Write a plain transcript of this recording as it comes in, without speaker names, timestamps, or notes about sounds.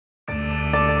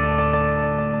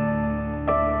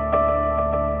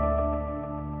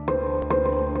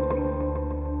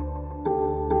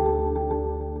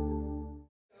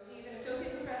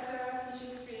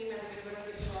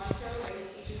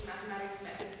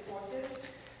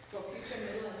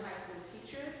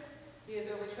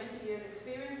over 20 years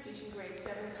experience teaching grades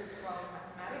 7 through 12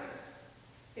 mathematics.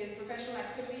 His professional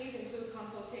activities include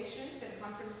consultations and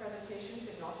conference presentations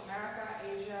in North America,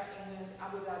 Asia, England,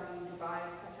 Abu Dhabi, Dubai,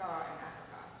 Qatar, and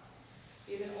Africa.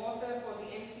 He is an author for the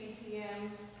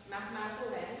NCTM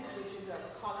Mathematical Lens, which is a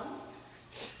column,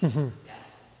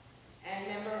 and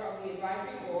member of the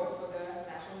advisory board for the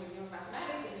National Museum of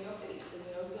Mathematics in New York City. So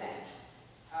he knows Glenn,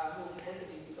 who most of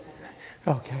these people have met.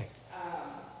 Okay.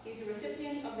 He's a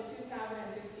recipient of the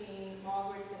 2015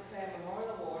 Margaret Sinclair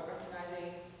Memorial Award,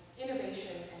 recognizing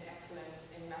innovation and excellence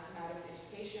in mathematics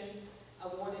education,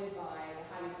 awarded by the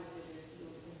highly prestigious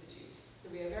Fields Institute. So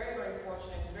we are very, very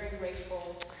fortunate and very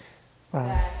grateful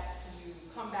that you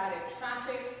combated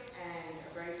traffic and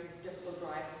a very difficult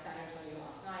drive from San Antonio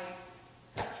last night,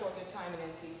 cut short your time in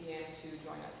NCTM to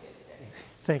join us here today.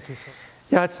 Thank you.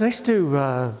 Yeah, it's nice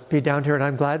to be down here, and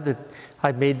I'm glad that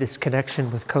I made this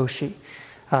connection with Koshi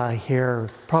here,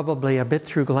 probably a bit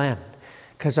through Glenn,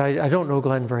 because I don't know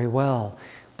Glenn very well,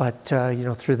 but you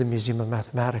know, through the Museum of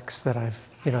Mathematics that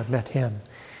I've met him.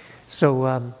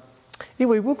 So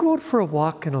anyway, we'll go out for a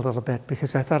walk in a little bit,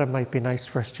 because I thought it might be nice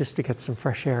for us just to get some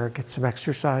fresh air, get some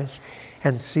exercise,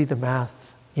 and see the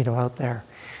math, you know, out there.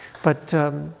 But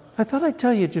I thought I'd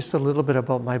tell you just a little bit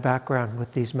about my background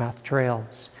with these math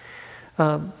trails.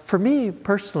 For me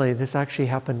personally, this actually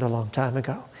happened a long time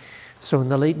ago. So in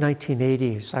the late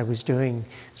 1980s, I was doing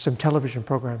some television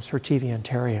programs for TV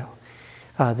Ontario.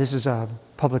 This is a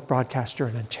public broadcaster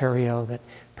in Ontario that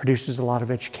produces a lot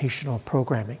of educational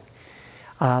programming.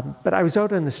 But I was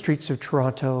out in the streets of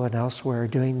Toronto and elsewhere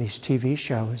doing these TV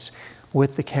shows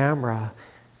with the camera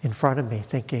in front of me,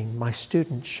 thinking my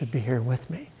students should be here with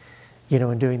me, you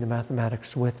know, and doing the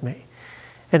mathematics with me.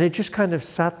 And it just kind of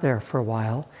sat there for a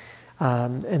while.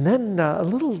 And then a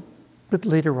little bit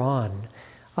later on,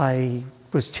 I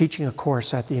was teaching a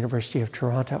course at the University of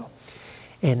Toronto.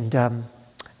 And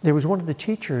there was one of the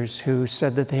teachers who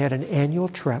said that they had an annual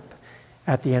trip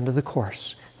at the end of the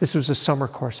course. This was a summer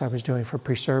course I was doing for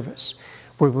pre-service,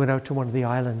 where we went out to one of the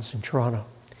islands in Toronto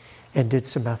and did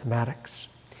some mathematics.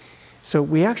 So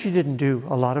we actually didn't do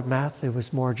a lot of math. It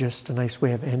was more just a nice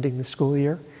way of ending the school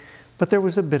year. But there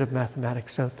was a bit of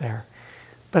mathematics out there.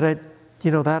 But you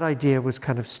know, that idea was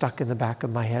kind of stuck in the back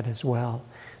of my head as well.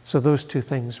 So those two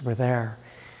things were there.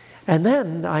 And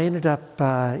then I ended up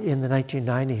in the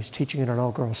 1990s teaching in an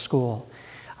all-girls school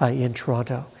in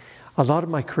Toronto. A lot of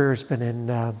my career has been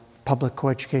in public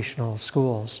coeducational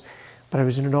schools, but I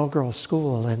was in an all-girls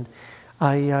school, and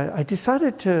I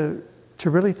decided to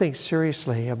really think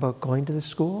seriously about going to the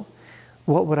school.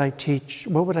 What would I teach?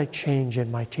 What would I change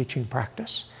in my teaching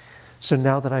practice? So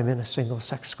now that I'm in a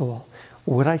single-sex school,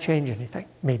 would I change anything?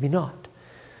 Maybe not.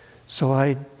 So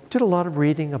I did a lot of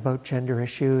reading about gender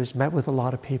issues, met with a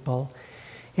lot of people,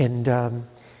 and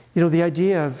you know, the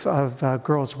idea of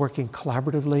girls working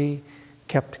collaboratively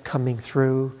kept coming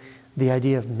through. The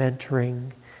idea of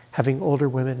mentoring, having older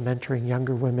women mentoring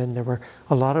younger women. There were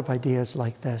a lot of ideas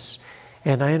like this.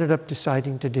 And I ended up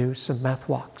deciding to do some math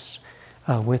walks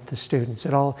with the students.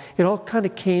 It all kind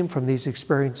of came from these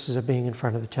experiences of being in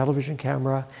front of the television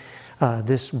camera.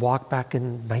 This walk back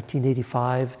in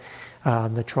 1985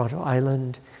 on the Toronto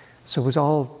Island. So it was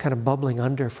all kind of bubbling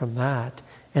under from that,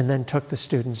 and then took the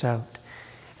students out.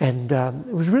 And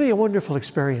it was really a wonderful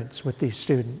experience with these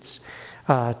students.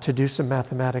 To do some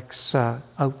mathematics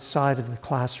outside of the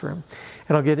classroom.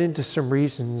 And I'll get into some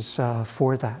reasons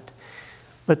for that.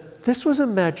 But this was a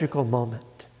magical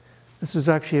moment. This is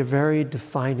actually a very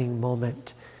defining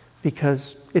moment,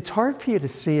 because it's hard for you to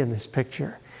see in this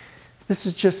picture. This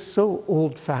is just so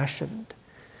old-fashioned.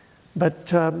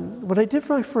 But when I did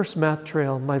my first math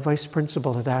trail, my vice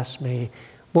principal had asked me,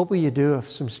 what will you do if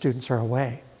some students are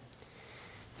away?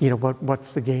 You know,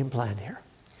 what's the game plan here?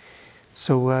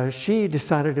 So she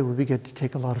decided it would be good to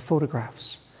take a lot of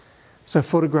photographs. So I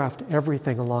photographed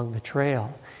everything along the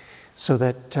trail so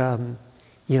that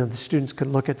you know, the students could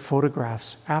look at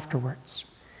photographs afterwards.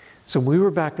 So we were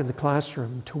back in the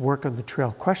classroom to work on the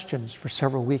trail questions for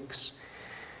several weeks.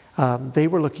 They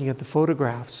were looking at the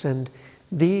photographs, and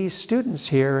these students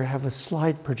here have a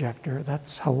slide projector.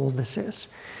 That's how old this is.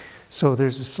 So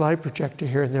there's a slide projector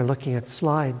here, and they're looking at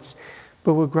slides.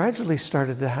 But what gradually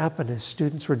started to happen is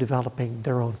students were developing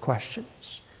their own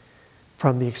questions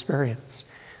from the experience.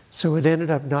 So it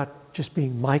ended up not just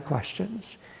being my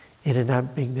questions, it ended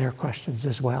up being their questions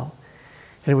as well.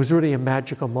 And it was really a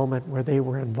magical moment where they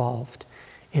were involved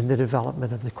in the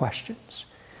development of the questions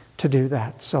to do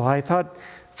that. So I thought,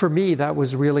 for me, that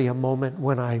was really a moment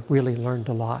when I really learned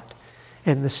a lot.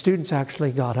 And the students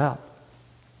actually got up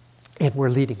and were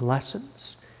leading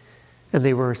lessons. And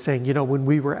they were saying, you know, when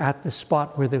we were at the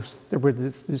spot where there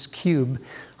was this cube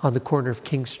on the corner of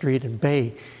King Street and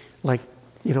Bay, like,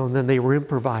 you know, and then they were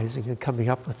improvising and coming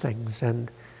up with things. And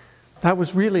that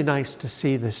was really nice to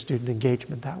see the student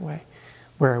engagement that way,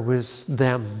 where it was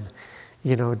them,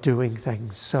 you know, doing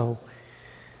things. So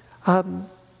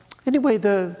anyway,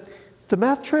 the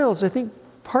math trails, I think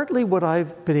partly what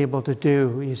I've been able to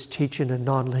do is teach in a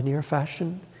nonlinear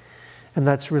fashion. And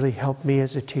that's really helped me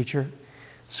as a teacher.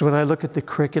 So when I look at the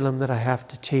curriculum that I have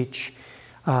to teach,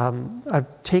 I've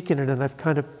taken it and I've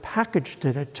kind of packaged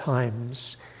it at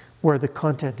times where the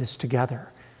content is together,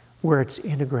 where it's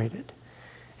integrated.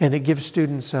 And it gives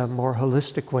students a more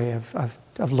holistic way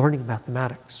of learning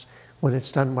mathematics when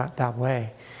it's done that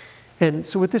way. And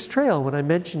so with this trail, when I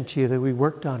mentioned to you that we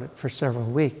worked on it for several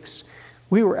weeks,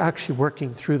 we were actually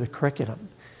working through the curriculum,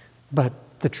 but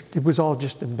it was all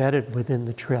just embedded within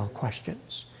the trail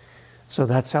questions. So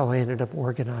that's how I ended up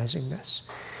organizing this.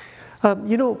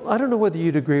 You know, I don't know whether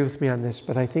you'd agree with me on this,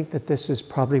 but I think that this is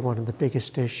probably one of the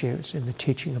biggest issues in the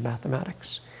teaching of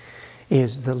mathematics,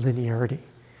 is the linearity.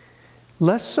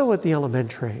 Less so at the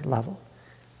elementary level.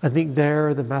 I think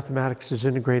there the mathematics is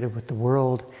integrated with the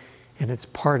world and it's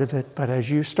part of it, but as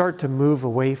you start to move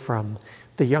away from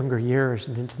the younger years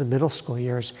and into the middle school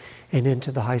years and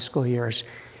into the high school years,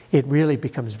 it really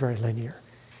becomes very linear.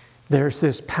 There's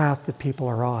this path that people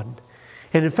are on.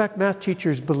 And in fact, math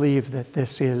teachers believe that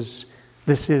this is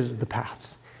the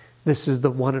path. This is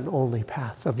the one and only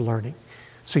path of learning.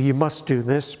 So you must do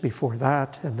this before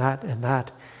that and that and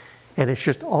that. And it's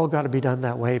just all got to be done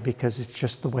that way because it's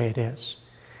just the way it is.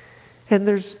 And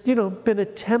there's, you know, been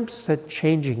attempts at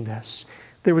changing this.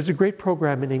 There was a great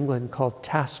program in England called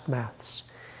Task Maths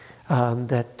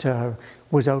that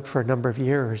was out for a number of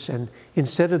years. And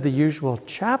instead of the usual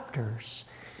chapters,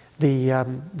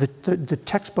 the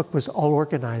textbook was all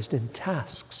organized in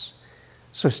tasks.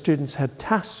 So students had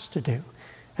tasks to do,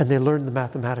 and they learned the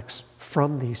mathematics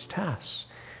from these tasks,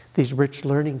 these rich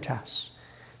learning tasks.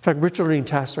 In fact, rich learning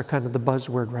tasks are kind of the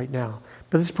buzzword right now.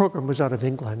 But this program was out of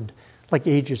England like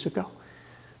ages ago.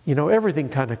 You know, everything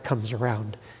kind of comes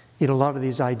around. You know, a lot of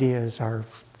these ideas are,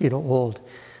 you know, old.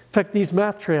 In fact, these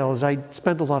math trails, I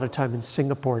spent a lot of time in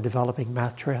Singapore developing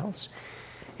math trails.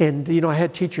 And, you know, I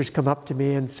had teachers come up to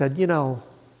me and said, you know,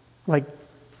 like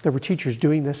there were teachers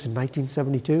doing this in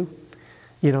 1972.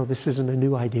 You know, this isn't a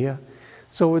new idea.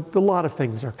 So a lot of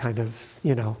things are kind of,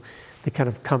 you know, they kind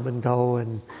of come and go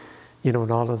and, you know,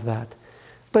 and all of that.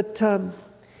 But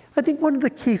I think one of the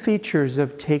key features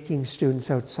of taking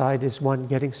students outside is, one,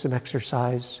 getting some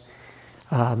exercise.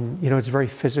 You know, it's very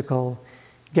physical.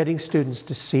 Getting students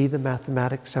to see the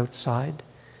mathematics outside,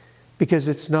 because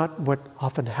it's not what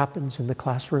often happens in the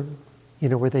classroom, you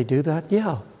know, where they do that.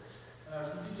 Yeah. Can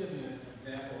you give me an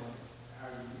example of how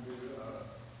you can do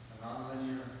a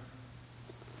nonlinear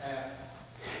path?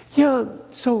 Yeah,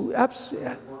 so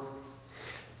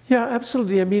yeah,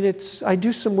 absolutely. I mean, I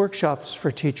do some workshops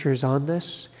for teachers on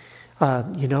this,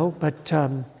 you know, but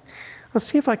I'll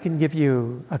see if I can give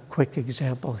you a quick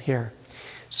example here.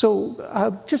 So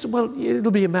well, it'll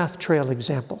be a math trail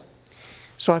example.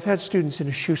 So I've had students in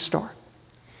a shoe store.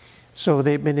 So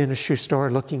they've been in a shoe store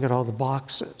looking at all the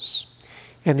boxes.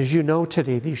 And as you know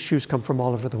today, these shoes come from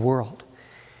all over the world.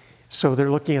 So they're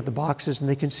looking at the boxes and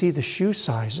they can see the shoe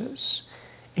sizes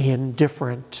in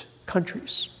different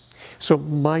countries. So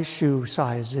my shoe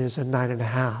size is a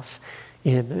 9.5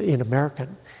 in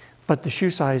American, but the shoe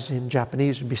size in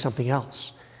Japanese would be something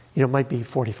else. You know, it might be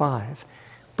 45.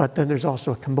 But then there's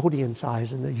also a Cambodian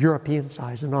size and the European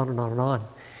size and on and on and on.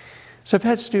 So I've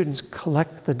had students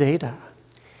collect the data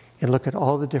and look at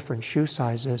all the different shoe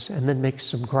sizes and then make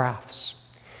some graphs.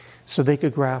 So they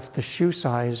could graph the shoe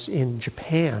size in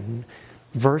Japan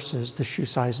versus the shoe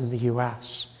size in the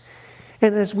US.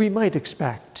 And as we might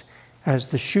expect, as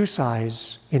the shoe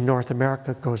size in North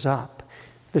America goes up,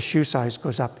 the shoe size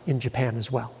goes up in Japan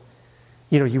as well.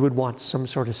 You know, you would want some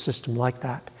sort of system like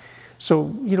that.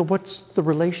 So, you know, what's the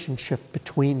relationship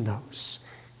between those?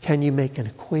 Can you make an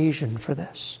equation for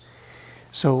this?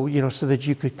 So, you know, so that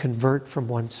you could convert from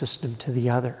one system to the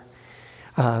other,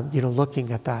 you know,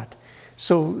 looking at that.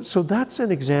 So that's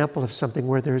an example of something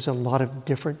where there's a lot of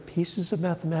different pieces of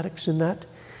mathematics in that.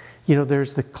 You know,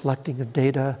 there's the collecting of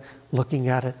data, looking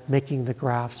at it, making the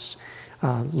graphs,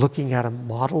 looking at a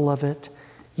model of it,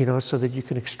 you know, so that you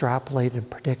can extrapolate and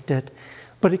predict it.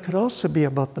 But it could also be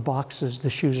about the boxes the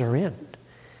shoes are in.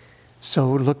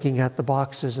 So looking at the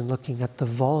boxes and looking at the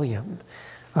volume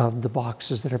of the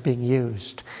boxes that are being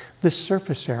used, the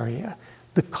surface area,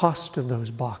 the cost of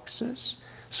those boxes.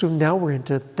 So now we're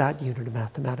into that unit of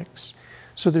mathematics.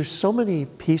 So there's so many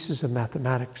pieces of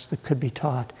mathematics that could be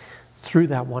taught through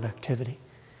that one activity,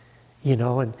 you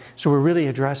know, and so we're really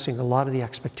addressing a lot of the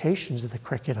expectations of the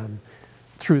curriculum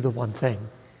through the one thing,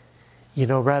 you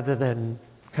know, rather than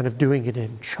kind of doing it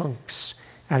in chunks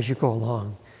as you go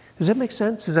along. Does that make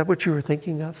sense? Is that what you were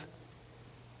thinking of?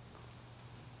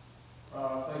 Well,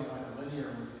 I was thinking like a linear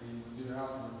would be, we do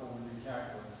algebra before we do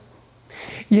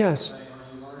calculus. Yes. Saying,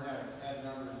 or you learn how to add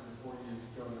numbers before you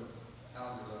go to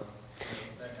algebra,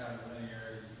 that kind of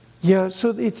linearity. Yeah, so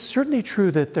it's certainly true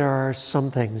that there are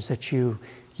some things that you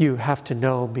have to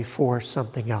know before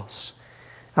something else.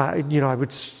 You know, I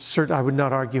would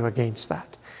not argue against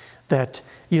that. That,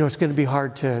 you know, it's going to be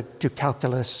hard to do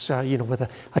calculus, you know, with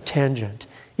a tangent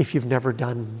if you've never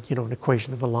done, you know, an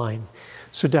equation of a line.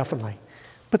 So definitely.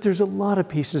 But there's a lot of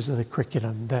pieces of the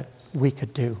curriculum that we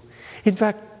could do. In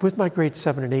fact, with my grade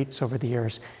 7 and 8s over the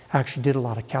years, I actually did a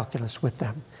lot of calculus with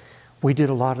them. We did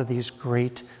a lot of these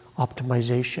great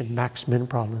optimization, max-min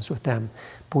problems with them,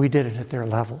 but we did it at their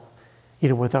level, you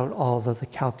know, without all of the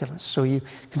calculus. So you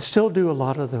can still do a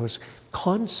lot of those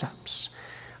concepts,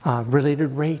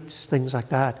 related rates, things like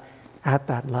that, at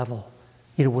that level,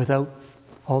 you know, without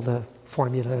all the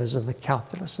formulas and the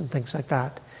calculus and things like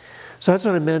that. So that's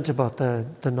what I meant about the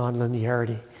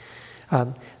nonlinearity.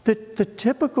 The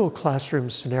typical classroom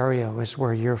scenario is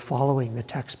where you're following the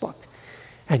textbook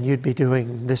and you'd be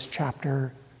doing this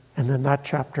chapter and then that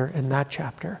chapter and that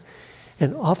chapter.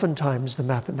 And oftentimes the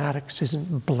mathematics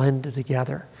isn't blended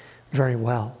together very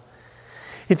well.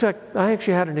 In fact, I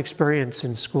actually had an experience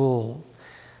in school.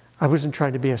 I wasn't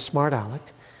trying to be a smart aleck,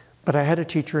 but I had a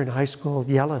teacher in high school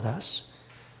yell at us,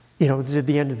 you know, at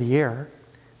the end of the year.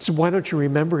 So why don't you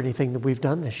remember anything that we've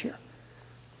done this year?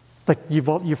 Like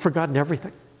you've forgotten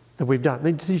everything that we've done.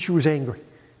 The teacher was angry,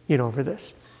 you know, over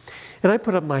this. And I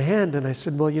put up my hand and I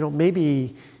said, well, you know,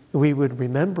 maybe we would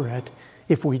remember it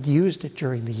if we'd used it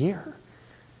during the year.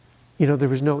 You know, there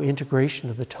was no integration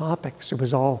of the topics. It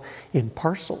was all in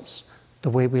parcels, the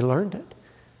way we learned it.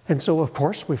 And so, of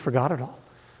course, we forgot it all.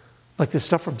 Like the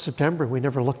stuff from September, we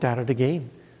never looked at it again.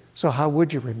 So how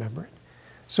would you remember it?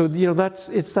 So, you know,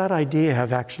 it's that idea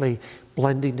of actually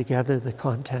blending together the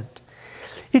content.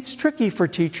 It's tricky for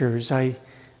teachers. I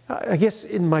guess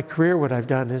in my career what I've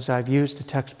done is I've used a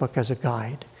textbook as a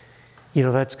guide. You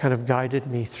know, that's kind of guided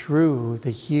me through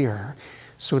the year.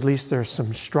 So at least there's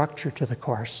some structure to the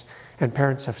course and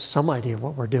parents have some idea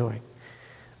what we're doing.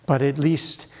 But at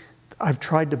least I've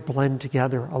tried to blend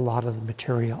together a lot of the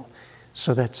material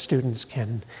so that students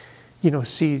can, you know,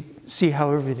 see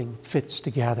how everything fits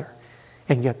together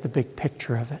and get the big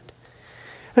picture of it.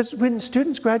 As when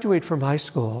students graduate from high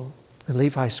school and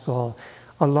leave high school,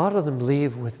 a lot of them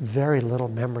leave with very little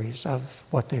memories of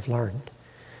what they've learned.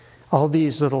 All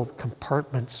these little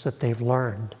compartments that they've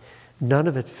learned, none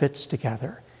of it fits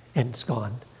together and it's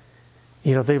gone.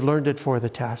 You know, they've learned it for the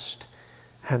test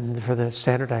and for the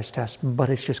standardized test, but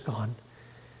it's just gone.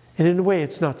 And in a way,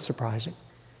 it's not surprising.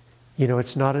 You know,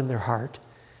 it's not in their heart.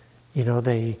 You know,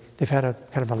 they've had a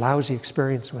kind of a lousy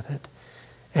experience with it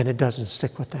and it doesn't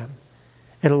stick with them.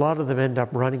 And a lot of them end up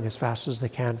running as fast as they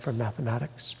can from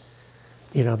mathematics,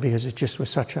 you know, because it just was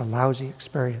such a lousy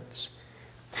experience.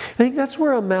 I think that's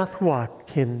where a math walk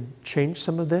can change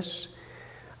some of this.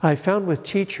 I found with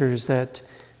teachers that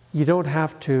you don't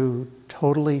have to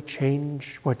totally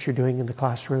change what you're doing in the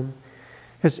classroom.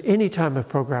 Because any time a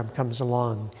program comes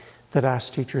along that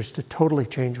asks teachers to totally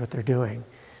change what they're doing,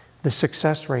 the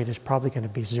success rate is probably going to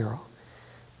be 0%,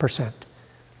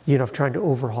 you know, of trying to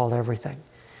overhaul everything.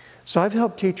 So I've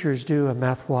helped teachers do a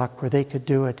math walk where they could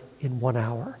do it in 1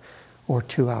 hour or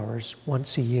 2 hours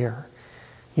once a year,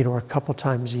 you know, or a couple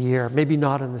times a year, maybe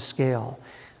not on the scale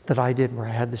that I did where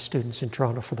I had the students in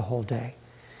Toronto for the whole day.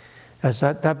 As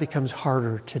that becomes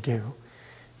harder to do,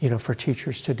 you know, for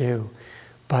teachers to do.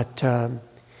 But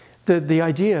the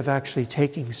idea of actually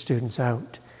taking students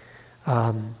out,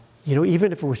 you know,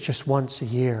 even if it was just once a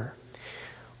year.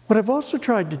 What I've also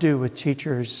tried to do with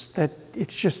teachers that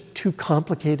it's just too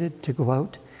complicated to go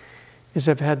out is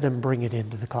I've had them bring it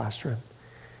into the classroom.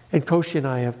 And Koshi and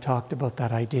I have talked about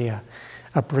that idea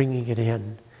of bringing it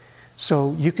in.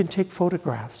 So you can take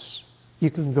photographs. You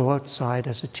can go outside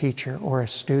as a teacher or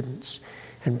as students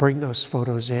and bring those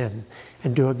photos in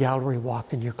and do a gallery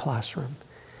walk in your classroom.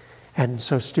 And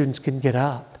so students can get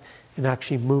up and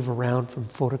actually move around from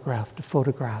photograph to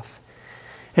photograph.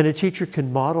 And a teacher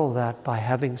can model that by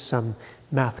having some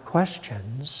math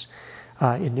questions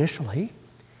initially.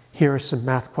 Here are some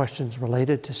math questions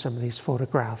related to some of these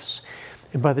photographs.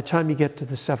 And by the time you get to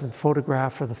the 7th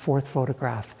photograph or the 4th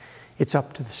photograph, it's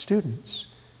up to the students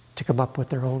to come up with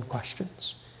their own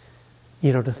questions,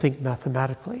 you know, to think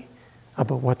mathematically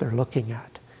about what they're looking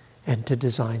at and to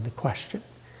design the question,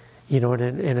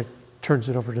 and it turns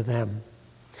it over to them.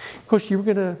 Of course, you were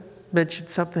going to mention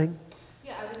something.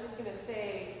 Yeah, I was just going to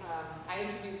say, I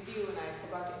introduced you and I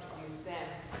forgot to introduce them.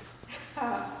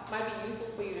 Might be useful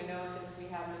for you to know, since we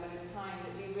have limited time,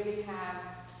 that we really have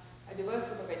a diverse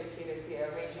group of educators here,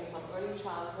 ranging from early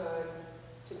childhood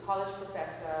to college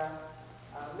professor,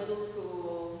 middle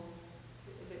school,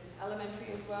 is it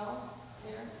elementary as well?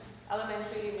 Here?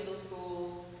 Elementary, middle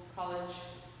school, college,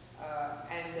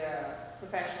 and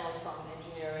professionals from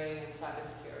engineering and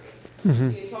cybersecurity.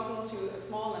 Mm-hmm. So you're talking to a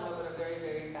small number, but a very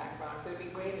varied background. So it'd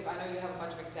be great if, I know you have a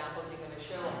bunch of examples you're going to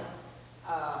show us,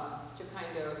 to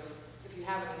kind of, if you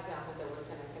have an example that would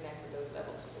kind of connect with those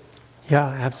levels. Yeah,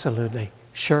 absolutely.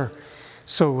 Sure.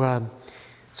 So,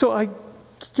 so I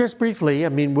guess briefly, I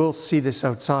mean, we'll see this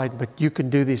outside, but you can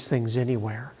do these things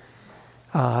anywhere.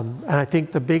 And I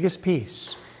think the biggest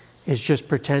piece is just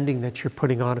pretending that you're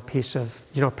putting on a piece of,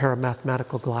 a pair of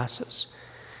mathematical glasses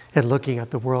and looking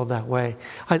at the world that way.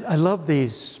 I love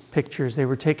these pictures. They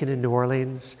were taken in New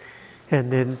Orleans,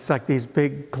 and then it's like these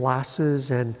big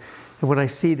glasses. And when I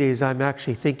see these, I'm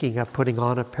actually thinking of putting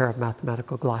on a pair of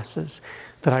mathematical glasses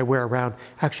that I wear around.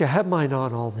 Actually, I have mine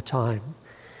on all the time.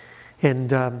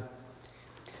 And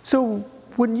so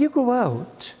when you go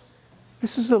out,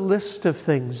 this is a list of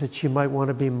things that you might want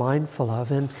to be mindful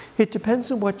of, and it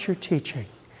depends on what you're teaching.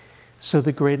 So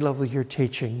the grade level you're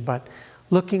teaching, but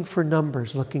looking for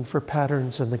numbers, looking for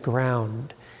patterns on the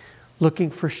ground, looking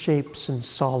for shapes and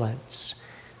solids,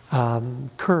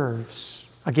 curves,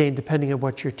 again, depending on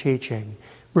what you're teaching,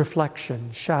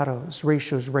 reflection, shadows,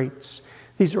 ratios, rates.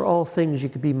 These are all things you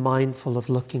could be mindful of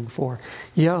looking for.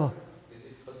 Yeah. Is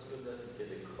it possible that you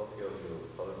get a copy of your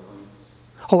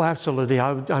PowerPoints? Oh, absolutely.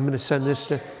 I'm going to send this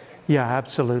to, yeah,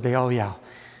 absolutely. Oh, yeah.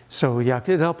 So, yeah,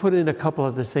 and I'll put in a couple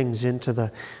other things into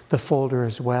the folder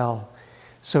as well.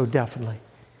 So definitely.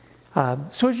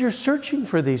 So as you're searching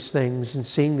for these things and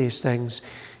seeing these things,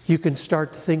 you can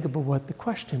start to think about what the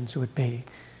questions would be.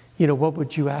 What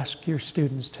would you ask your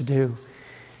students to do?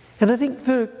 And I think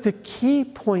the key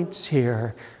points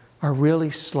here are really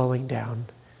slowing down.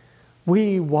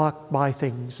 We walk by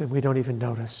things and we don't even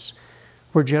notice.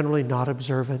 We're generally not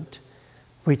observant.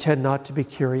 We tend not to be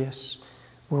curious.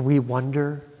 Where we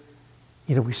wonder,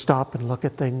 we stop and look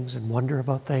at things and wonder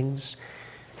about things.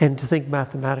 And to think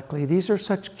mathematically, these are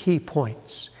such key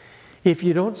points. If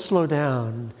you don't slow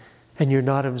down and you're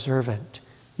not observant,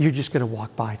 you're just going to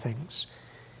walk by things.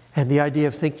 And the idea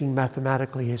of thinking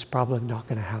mathematically is probably not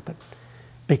going to happen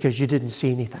because you didn't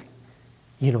see anything,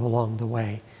 along the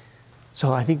way.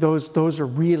 So I think those are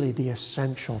really the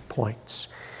essential points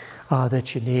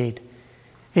that you need.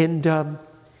 And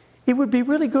it would be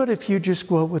really good if you just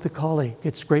go out with a colleague.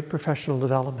 It's great professional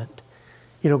development.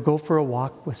 Go for a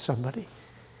walk with somebody.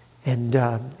 And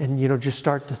just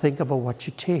start to think about what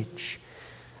you teach,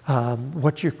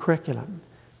 what's your curriculum,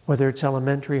 whether it's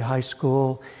elementary, high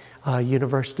school,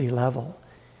 university level,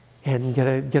 and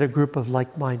get a group of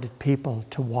like-minded people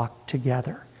to walk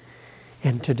together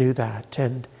and to do that.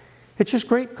 And it's just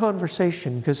great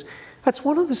conversation, because that's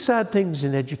one of the sad things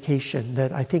in education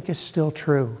that I think is still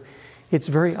true. It's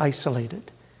very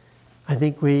isolated. I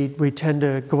think we tend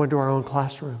to go into our own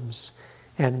classrooms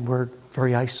and we're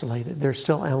very isolated. There's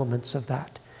still elements of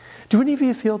that. Do any of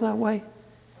you feel that way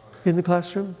in the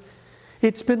classroom?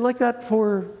 It's been like that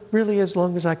for really as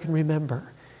long as I can remember,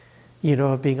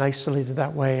 of being isolated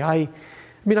that way. I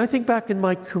think back in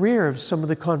my career of some of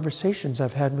the conversations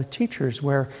I've had with teachers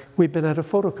where we've been at a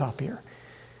photocopier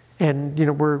and,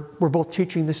 we're both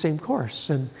teaching the same course.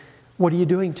 And what are you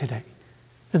doing today?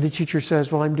 And the teacher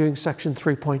says, well, I'm doing section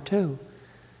 3.2.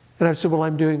 And I said, well,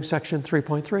 I'm doing section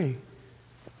 3.3.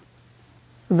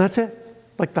 And that's it.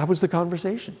 That was the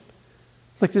conversation.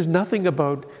 There's nothing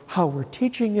about how we're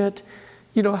teaching it.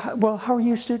 Well, how are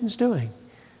you students doing?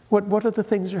 What are the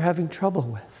things you're having trouble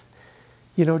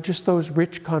with? Just those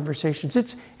rich conversations.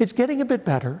 It's getting a bit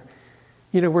better.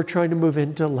 We're trying to move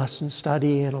into lesson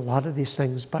study and a lot of these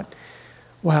things, but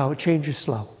wow, change is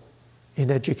slow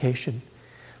in education.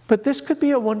 But this could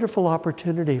be a wonderful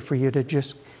opportunity for you to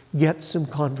just get some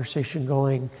conversation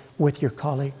going with your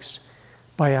colleagues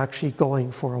by actually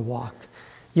going for a walk.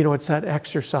 It's that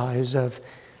exercise of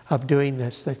doing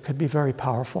this that could be very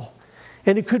powerful.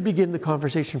 And it could begin the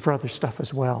conversation for other stuff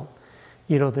as well,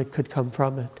 that could come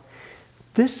from it.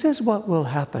 This is what will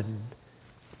happen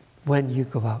when you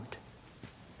go out,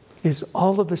 is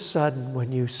all of a sudden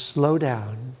when you slow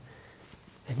down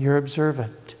and you're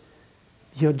observant,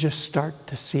 you'll just start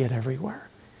to see it everywhere.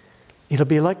 It'll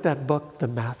be like that book, The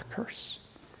Math Curse.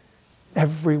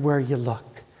 Everywhere you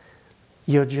look,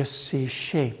 you'll just see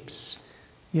shapes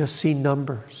You'll see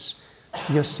numbers.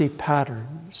 You'll see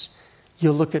patterns.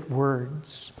 You'll look at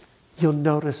words. You'll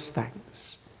notice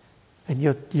things. And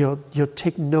you'll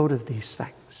take note of these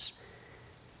things.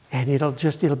 And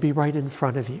it'll be right in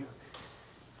front of you.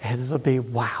 And it'll be,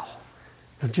 wow.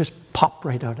 It'll just pop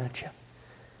right out at you.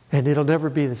 And it'll never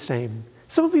be the same.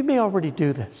 Some of you may already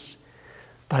do this.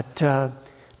 But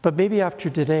maybe after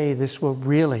today, this will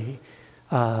really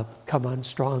come on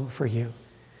strong for you.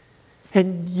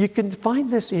 And you can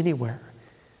find this anywhere.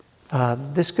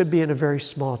 This could be in a very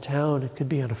small town. It could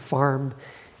be on a farm.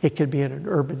 It could be in an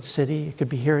urban city. It could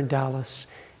be here in Dallas.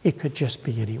 It could just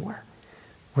be anywhere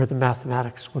where the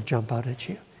mathematics will jump out at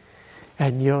you.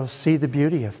 And you'll see the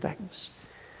beauty of things.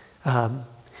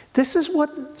 This is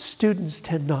what students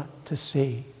tend not to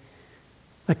see.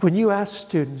 Like when you ask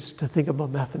students to think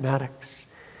about mathematics,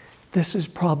 this is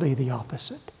probably the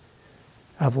opposite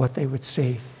of what they would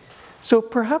see. So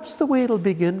perhaps the way it'll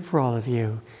begin for all of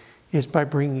you is by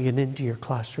bringing it into your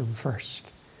classroom first.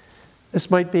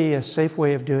 This might be a safe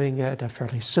way of doing it, a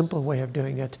fairly simple way of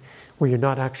doing it, where you're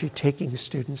not actually taking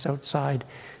students outside,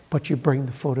 but you bring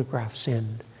the photographs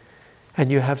in.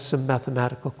 And you have some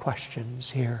mathematical questions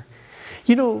here.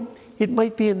 You know, it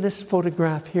might be in this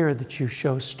photograph here that you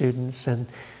show students, and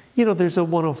you know, there's a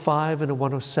 105 and a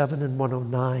 107 and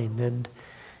 109, and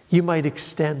you might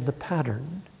extend the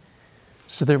pattern.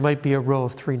 So there might be a row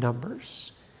of 3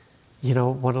 numbers. You know,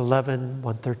 111,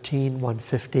 113,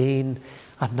 115,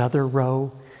 another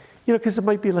row. You know, because it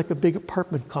might be like a big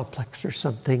apartment complex or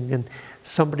something, and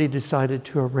somebody decided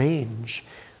to arrange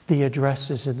the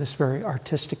addresses in this very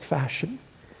artistic fashion.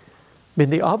 I mean,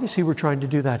 they obviously were trying to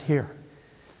do that here.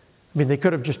 I mean, they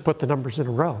could have just put the numbers in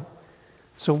a row.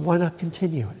 So why not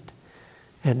continue it?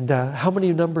 And how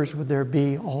many numbers would there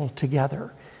be all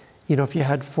together? You know, if you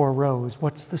had 4 rows,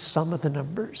 what's the sum of the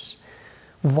numbers?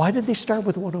 Why did they start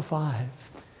with 105?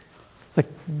 Like,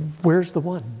 where's the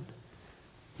 1?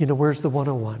 You know, where's the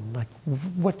 101? Like,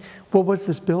 what was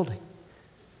this building?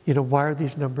 You know, why are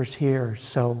these numbers here?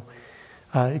 So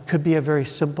it could be a very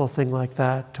simple thing like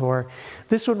that. Or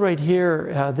this one right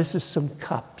here, this is some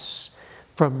cups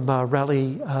from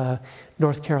Raleigh,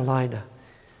 North Carolina.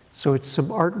 So it's some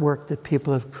artwork that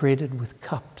people have created with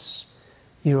cups,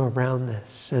 you know, around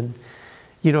this. And,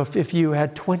 you know, if you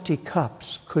had 20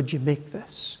 cups, could you make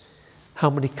this? How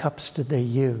many cups did they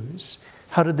use?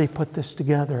 How did they put this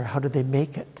together? How did they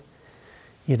make it?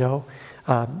 You know,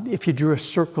 if you drew a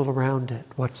circle around it,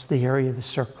 what's the area of the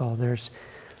circle? There's,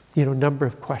 you know, a number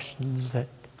of questions that,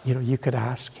 you know, you could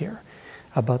ask here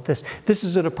about this. This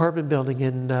is an apartment building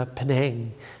in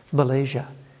Penang, Malaysia.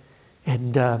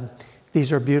 And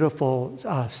these are beautiful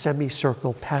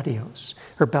semicircle patios,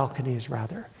 or balconies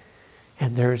rather.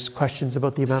 And there's questions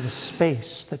about the amount of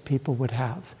space that people would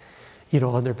have, you know,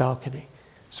 on their balcony.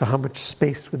 So how much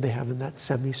space would they have in that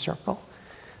semicircle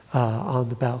on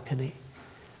the balcony?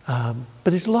 But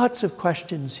there's lots of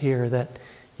questions here that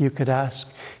you could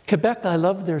ask. Quebec, I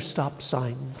love their stop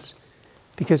signs,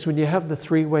 because when you have the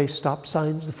 3-way stop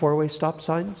signs, the 4-way stop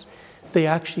signs, they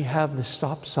actually have the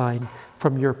stop sign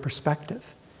from your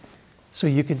perspective. So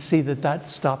you can see that that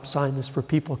stop sign is for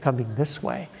people coming this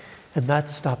way, and that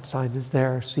stop sign is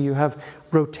there. So you have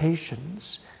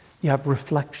rotations, you have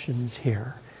reflections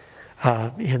here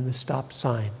in the stop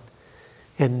sign.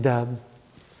 And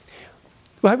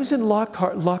I was in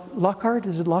Lockhart,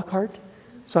 is it Lockhart?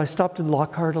 So I stopped in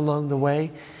Lockhart along the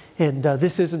way, and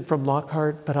this isn't from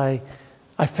Lockhart, but I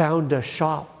found a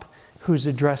shop whose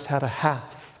address had a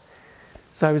half.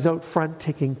 So I was out front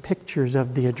taking pictures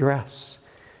of the address.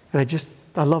 And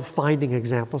I love finding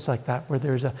examples like that where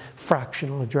there's a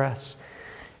fractional address.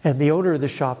 And the owner of the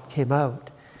shop came out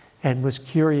and was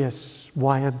curious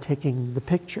why I'm taking the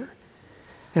picture.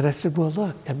 And I said, well,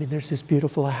 look, I mean, there's this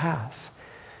beautiful half.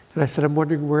 And I said, I'm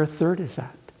wondering where a third is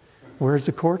at. Where's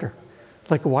a quarter?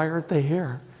 Like, why aren't they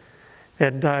here?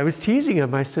 And I was teasing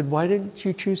him. I said, why didn't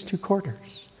you choose 2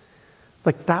 quarters?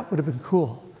 Like, that would have been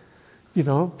cool. You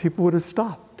know, people would have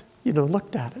stopped, you know,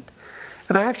 looked at it.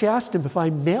 And I actually asked him, if I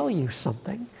mail you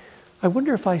something, I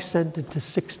wonder if I send it to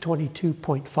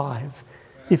 622.5,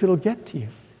 if it'll get to you.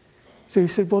 So he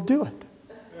said, well, do it.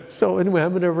 So anyway, I'm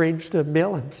going to arrange to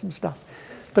mail him some stuff.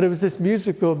 But it was this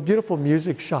beautiful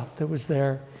music shop that was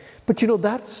there. But you know,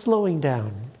 that's slowing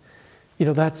down. You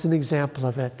know, that's an example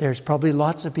of it. There's probably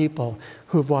lots of people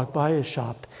who've walked by his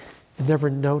shop and never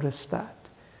noticed that.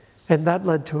 And that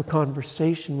led to a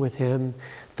conversation with him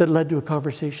that led to a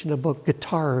conversation about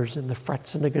guitars and the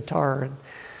frets in a guitar. And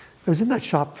I was in that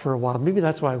shop for a while. Maybe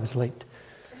that's why I was late,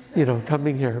 you know,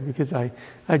 coming here, because I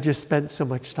just spent so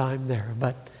much time there.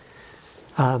 But,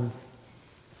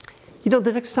 you know,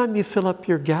 the next time you fill up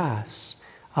your gas,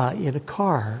 in a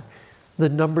car, the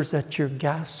numbers at your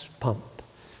gas pump.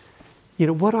 You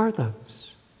know, what are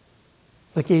those?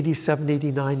 Like 87,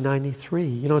 89, 93.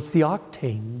 You know, it's the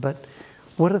octane, but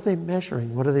what are they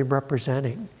measuring? What are they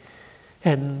representing?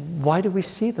 And why do we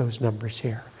see those numbers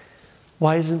here?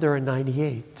 Why isn't there a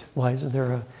 98? Why isn't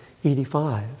there a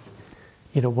 85?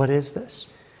 You know, what is this?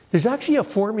 There's actually a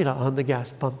formula on the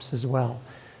gas pumps as well.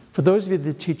 For those of you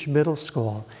that teach middle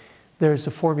school, there's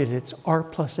a formula. It's R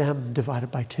plus M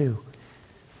divided by 2.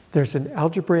 There's an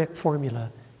algebraic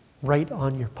formula right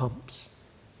on your pumps.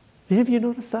 Any of you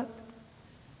notice that?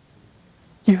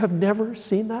 You have never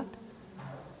seen that?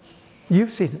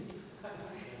 You've seen it.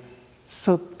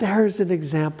 So there's an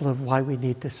example of why we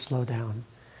need to slow down.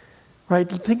 Right?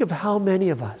 Think of how many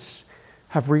of us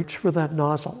have reached for that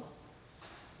nozzle,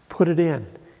 put it in,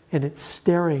 and it's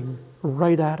staring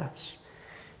right at us.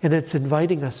 And it's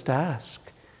inviting us to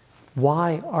ask,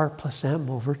 why R plus M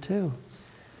over 2?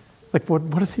 Like, what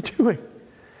are they doing?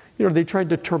 You know, are they trying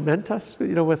to torment us, you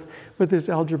know, with this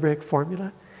algebraic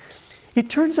formula? It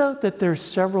turns out that there's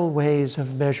several ways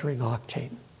of measuring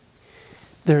octane.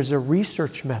 There's a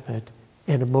research method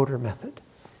and a motor method.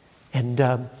 And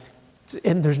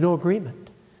there's no agreement.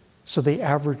 So they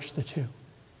average the two.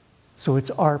 So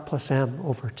it's R plus M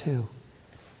over 2.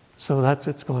 So that's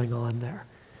what's going on there.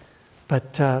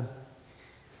 But,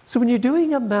 so when you're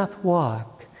doing a math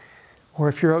walk, or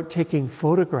if you're out taking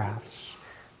photographs,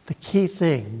 the key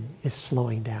thing is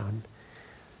slowing down.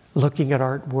 Looking at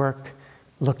artwork,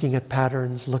 looking at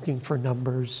patterns, looking for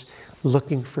numbers,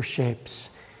 looking for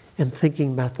shapes, and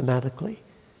thinking mathematically,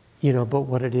 you know, about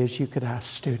what it is you could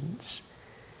ask students.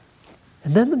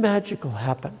 And then the magic will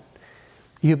happen.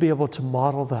 You'll be able to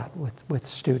model that with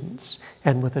students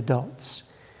and with adults.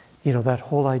 You know, that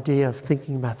whole idea of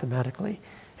thinking mathematically.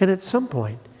 And at some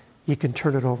point, you can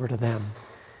turn it over to them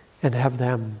and have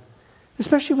them,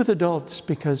 especially with adults,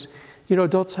 because, you know,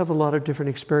 adults have a lot of different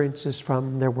experiences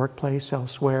from their workplace,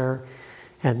 elsewhere,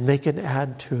 and they can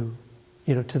add to,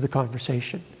 you know, to the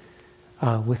conversation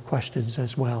with questions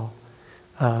as well.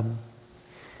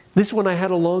 This one, I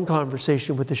had a long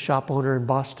conversation with the shop owner in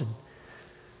Boston.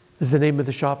 The name of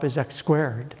the shop is X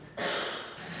Squared.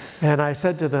 And I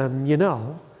said to them, you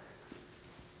know,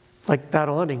 like that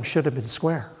awning should have been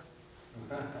square.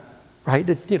 Right?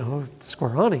 You know,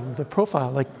 square awning, the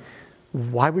profile, like,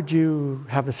 why would you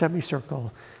have a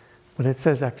semicircle when it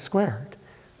says X squared?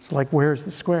 It's like, where's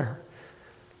the square?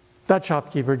 That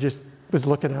shopkeeper just was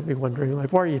looking at me wondering,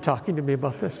 like, why are you talking to me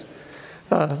about this?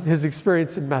 His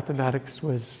experience in mathematics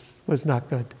was not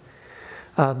good.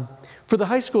 For the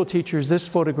high school teachers, this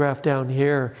photograph down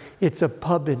here, it's a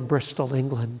pub in Bristol,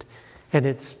 England, and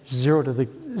it's 0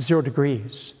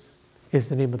 degrees is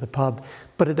the name of the pub,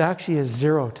 but it actually is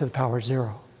 0 to the power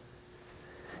 0.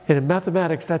 And in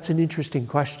mathematics, that's an interesting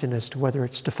question as to whether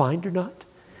it's defined or not.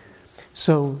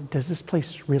 So does this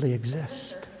place really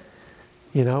exist?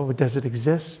 You know, does it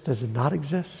exist? Does it not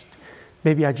exist?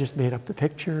 Maybe I just made up the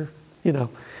picture, you know,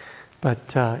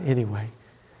 but anyway.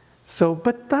 So,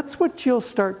 but that's what you'll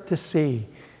start to see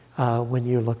when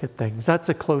you look at things. That's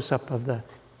a close-up of the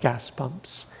gas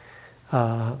pumps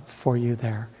for you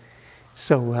there.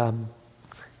 So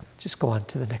just go on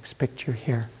to the next picture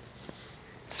here.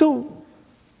 So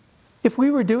if we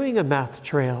were doing a math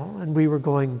trail and we were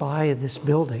going by in this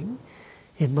building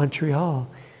in Montreal,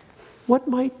 what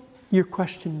might your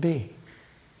question be?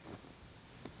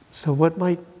 So what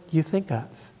might you think of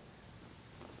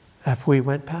if we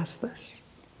went past this?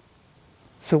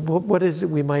 So what is it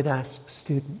we might ask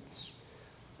students?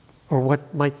 Or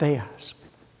what might they ask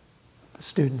the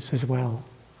students as well?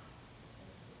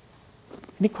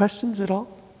 Any questions at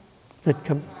all that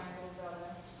come?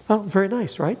 Oh, very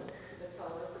nice, right?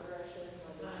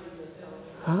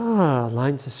 Ah,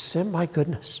 lines of symmetry. My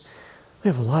goodness. We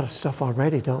have a lot of stuff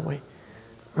already, don't we?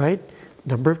 Right?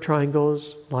 Number of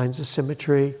triangles, lines of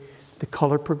symmetry, the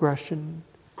color progression.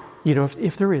 You know,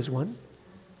 if there is one,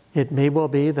 it may well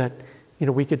be that, you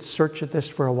know, we could search at this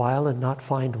for a while and not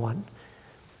find one.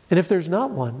 And if there's not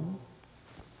one,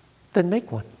 then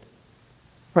make one.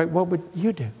 Right? What would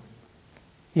you do?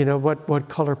 You know, what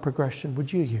color progression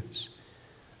would you use?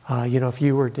 You know, if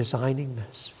you were designing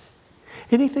this.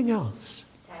 Anything else?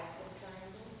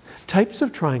 Types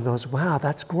of triangles. Wow,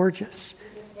 that's gorgeous.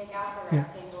 You just take out the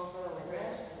rectangle for the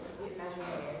window, you measure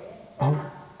the area.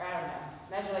 Oh. I don't know.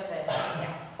 Measure like the,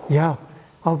 yeah. Yeah.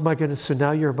 Oh my goodness, so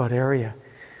now you're about area.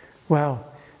 Wow.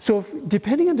 So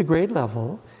depending on the grade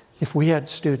level, if we had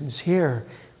students here,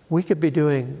 we could be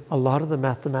doing a lot of the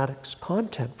mathematics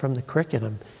content from the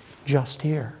curriculum just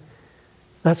here.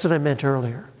 That's what I meant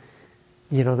earlier.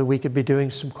 You know, that we could be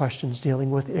doing some questions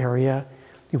dealing with area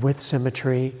with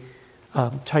symmetry,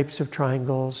 types of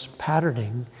triangles,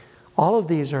 patterning. All of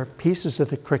these are pieces of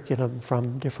the curriculum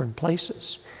from different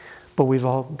places, but we've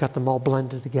all got them all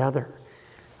blended together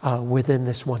within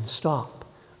this one stop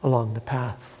along the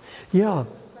path. Yeah.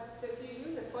 So if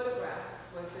you use a photograph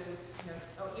versus,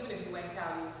 or even if you went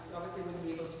out, you obviously wouldn't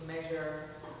be able to measure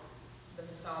the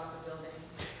facade of the building.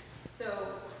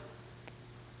 So,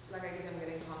 like I guess I'm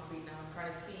getting concrete now, I'm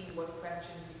trying to see what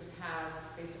questions you could have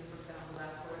based on, for example,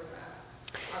 that photograph,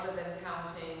 other than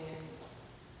counting. And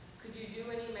could you do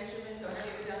any measurement, or have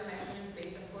you done measurement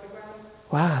based on photographs?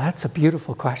 Wow, that's a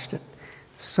beautiful question.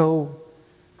 So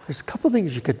there's a couple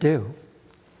things you could do.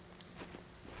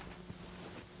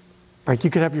 Right,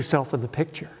 you could have yourself in the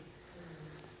picture.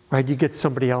 Right, you get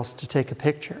somebody else to take a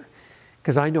picture.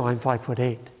 Because I know I'm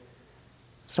 5'8".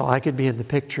 So I could be in the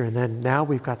picture, and then now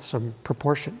we've got some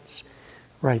proportions,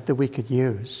 right, that we could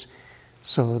use.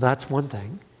 So that's one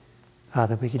thing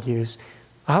that we could use.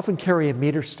 I often carry a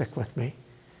meter stick with me.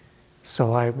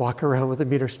 So I walk around with a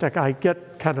meter stick. I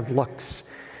get kind of looks,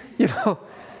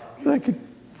 like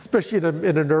especially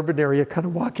in an urban area, kind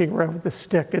of walking around with a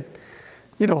stick. And,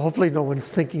 hopefully no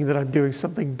one's thinking that I'm doing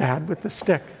something bad with the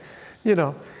stick,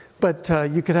 But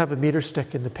you could have a meter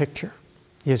stick in the picture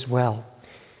as well.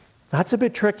 That's a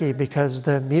bit tricky because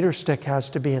the meter stick has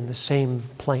to be in the same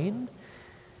plane,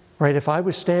 right? If I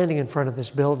was standing in front of this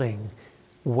building,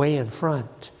 way in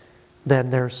front,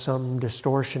 then there's some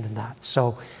distortion in that.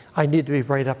 So I need to be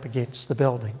right up against the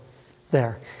building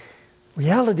there.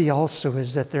 Reality also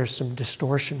is that there's some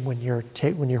distortion when you're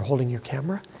holding your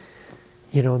camera,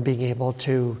 and being able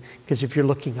to, because if you're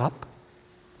looking up,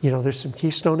 there's some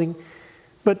keystoning.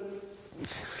 But,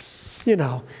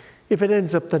 if it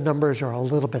ends up the numbers are a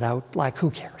little bit out, like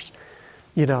who cares?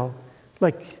 I'm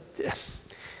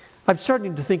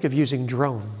starting to think of using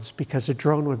drones, because a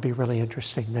drone would be really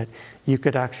interesting, that you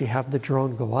could actually have the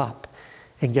drone go up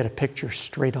and get a picture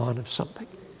straight on of something,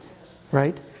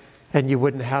 right? And you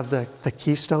wouldn't have the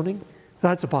keystoning.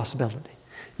 That's a possibility.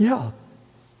 Yeah. I was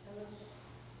just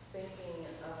thinking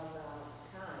of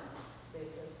time, because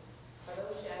are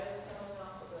those shadows coming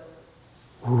off of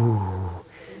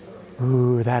the...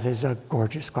 Ooh, that is a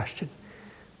gorgeous question.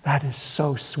 That is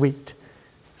so sweet.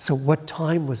 So what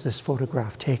time was this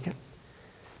photograph taken,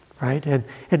 right? And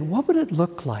what would it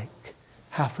look like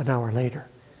half an hour later,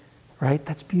 right?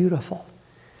 That's beautiful.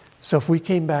 So if we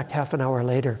came back half an hour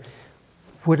later,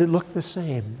 would it look the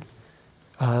same?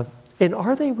 And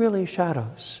are they really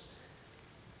shadows?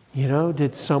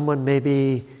 Did someone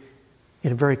maybe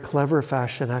in a very clever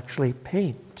fashion actually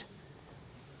paint,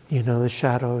 the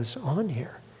shadows on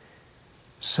here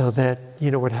so that,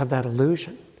 would have that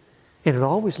illusion? And it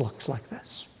always looks like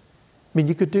this. I mean,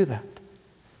 you could do that.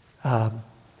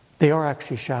 They are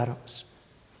actually shadows.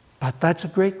 But that's a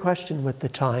great question with the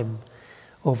time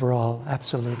overall,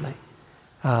 absolutely.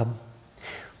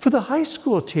 For the high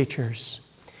school teachers,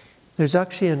 there's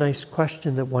actually a nice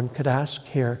question that one could ask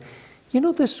here.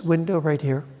 This window right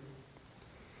here?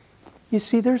 You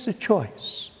see, there's a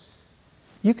choice.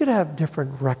 You could have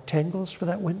different rectangles for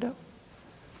that window.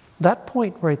 That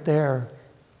point right there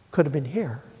could have been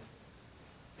here,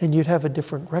 and you'd have a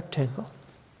different rectangle.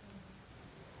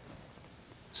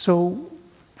 So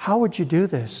how would you do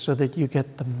this so that you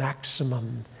get the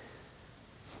maximum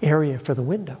area for the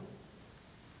window,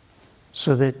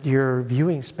 so that your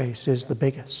viewing space is the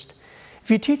biggest? If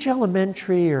you teach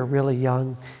elementary or really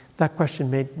young, that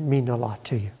question may mean a lot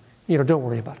to you. Don't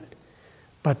worry about it.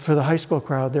 But for the high school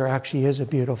crowd, there actually is a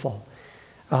beautiful,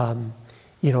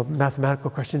 mathematical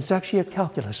question. It's actually a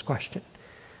calculus question.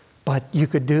 But you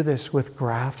could do this with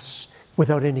graphs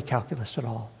without any calculus at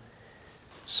all.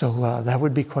 So that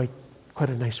would be quite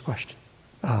a nice question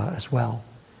as well,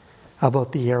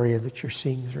 about the area that you're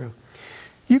seeing through.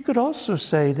 You could also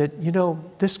say that,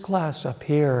 this glass up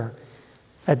here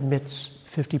admits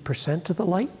 50% of the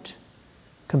light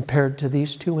compared to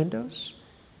these two windows,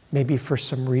 maybe for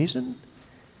some reason.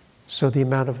 So the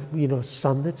amount of,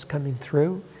 sun that's coming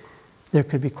through, there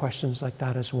could be questions like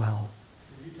that as well.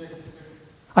 Did you take this picture?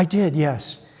 I did,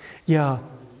 yes. Yeah. Did you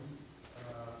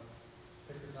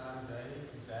pick the time of day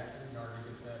exactly in order to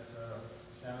get that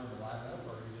shadow to line up,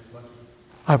 or were you just lucky?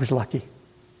 I was lucky.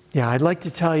 Yeah, I'd like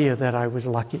to tell you that I was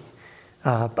lucky.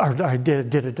 I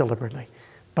did it deliberately,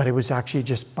 but it was actually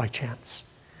just by chance.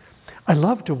 I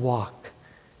love to walk,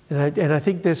 and I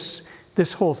think this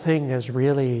whole thing has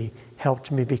really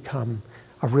helped me become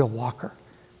a real walker,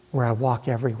 where I walk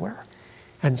everywhere.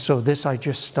 And so this I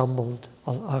just stumbled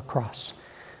across.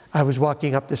 I was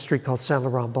walking up the street called Saint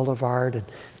Laurent Boulevard and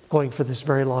going for this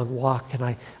very long walk, and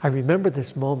I remember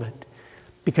this moment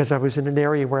because I was in an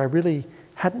area where I really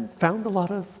hadn't found a lot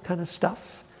of kind of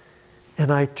stuff.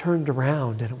 And I turned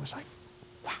around and it was like,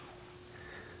 wow.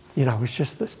 You know, it was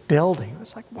just this building. It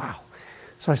was like, wow.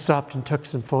 So I stopped and took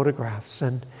some photographs.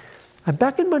 And I'm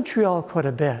back in Montreal quite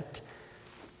a bit.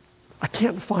 I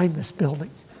can't find this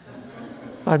building.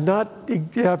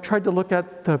 I've tried to look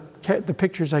at the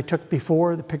pictures I took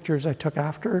before, the pictures I took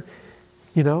after,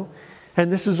 you know,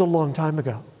 and this is a long time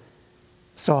ago.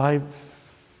 So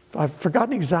I've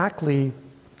forgotten exactly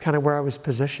kind of where I was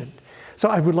positioned. So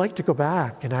I would like to go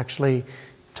back and actually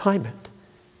time it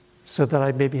so that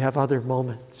I maybe have other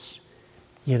moments,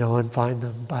 you know, and find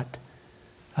them. But,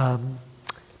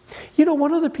 you know,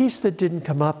 one other piece that didn't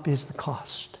come up is the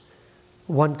cost.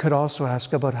 One could also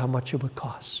ask about how much it would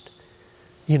cost,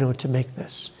 you know, to make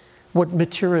this. What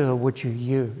material would you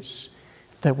use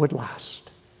that would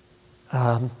last?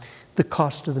 The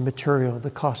cost of the material, the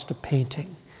cost of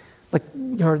painting. Like,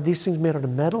 are these things made out of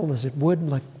metal? Is it wood?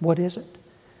 Like, what is it,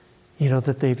 you know,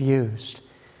 that they've used?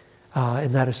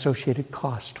 And that associated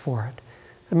cost for it.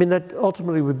 I mean, that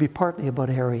ultimately would be partly about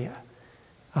area,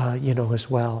 you know, as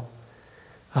well.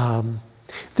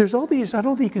 There's all these, I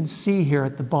don't think you can see here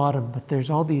at the bottom, but there's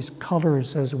all these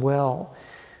colors as well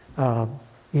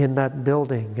in that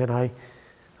building. And I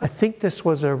think this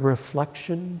was a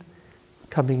reflection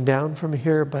coming down from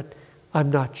here, but I'm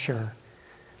not sure.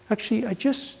 Actually, I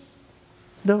just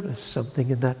noticed something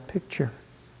in that picture.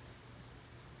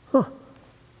 Huh.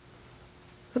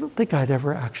 I don't think I'd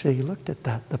ever actually looked at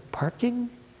that. The parking,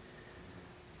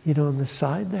 you know, on the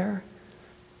side there,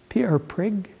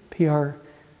 Prig,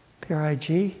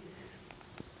 P-R-I-G.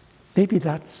 Maybe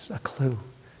that's a clue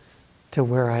to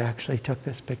where I actually took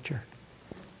this picture.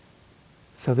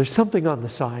 So there's something on the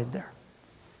side there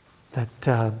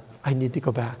that I need to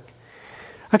go back.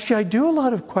 Actually, I do a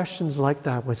lot of questions like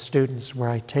that with students where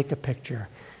I take a picture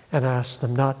and ask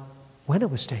them not when it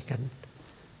was taken,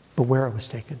 but where it was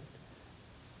taken.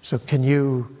 So can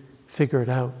you figure it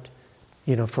out,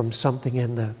 you know, from something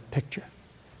in the picture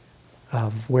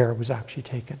of where it was actually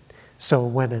taken? So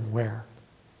when and where.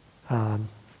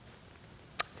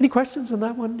 Any questions on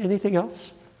that one? Anything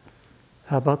else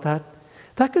about that?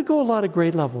 That could go a lot of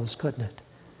grade levels, couldn't it?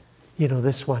 You know,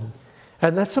 this one.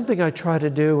 And that's something I try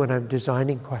to do when I'm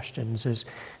designing questions, is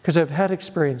because I've had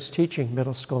experience teaching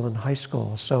middle school and high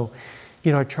school. So,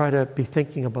 you know, I try to be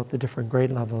thinking about the different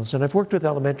grade levels. And I've worked with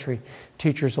elementary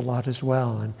teachers a lot as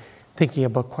well, and thinking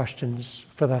about questions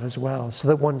for that as well, so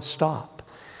that one stop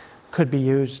could be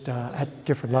used at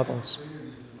different levels.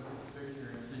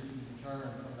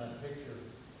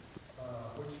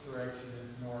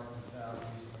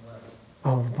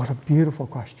 Oh, what a beautiful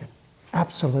question.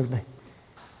 Absolutely.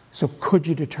 So could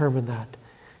you determine that?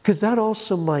 Because that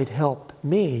also might help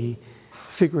me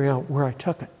figuring out where I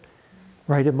took it,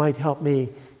 right? It might help me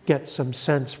get some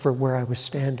sense for where I was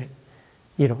standing,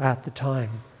 you know, at the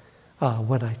time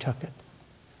when I took it.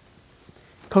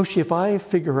 Koshi, if I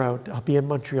figure out, I'll be in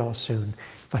Montreal soon,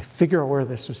 if I figure out where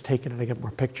this was taken and I get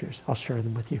more pictures, I'll share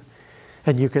them with you.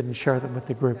 And you can share them with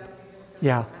the group.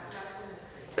 Yeah.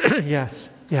 Yes,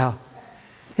 yeah.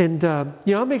 And,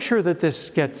 you know, I'll make sure that this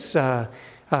gets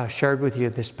shared with you,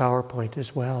 this PowerPoint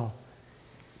as well.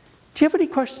 Do you have any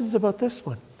questions about this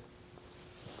one?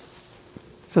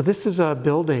 So this is a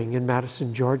building in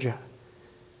Madison, Georgia.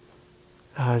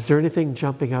 Is there anything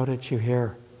jumping out at you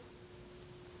here?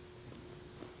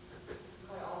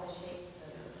 All the shapes,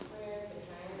 the square, the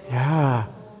triangle. Yeah.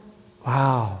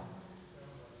 Wow.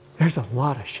 There's a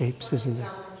lot of shapes, isn't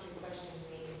there?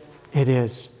 It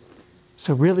is.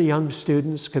 So really young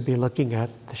students could be looking at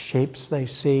the shapes they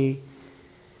see.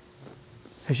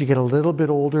 As you get a little bit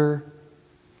older,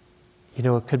 you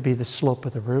know, it could be the slope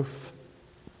of the roof,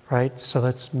 right? So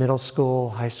that's middle school,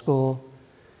 high school.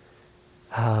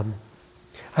 I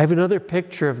have another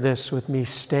picture of this with me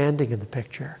standing in the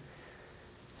picture.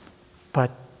 But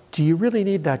do you really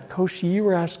need that? Koshi, you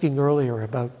were asking earlier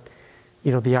about,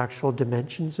 you know, the actual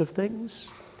dimensions of things.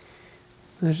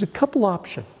 There's a couple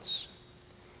options.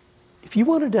 If you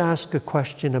wanted to ask a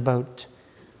question about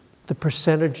the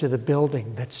percentage of the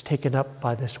building that's taken up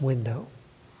by this window,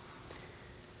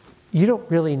 you don't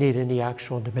really need any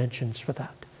actual dimensions for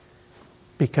that,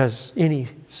 because any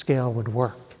scale would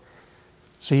work.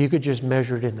 So you could just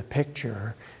measure it in the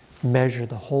picture, measure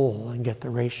the whole, and get the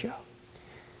ratio.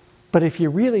 But if you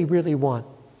really, really want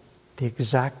the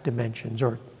exact dimensions,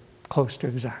 or close to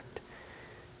exact,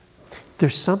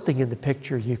 there's something in the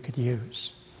picture you could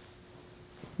use.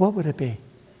 What would it be?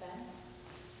 The fence.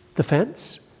 The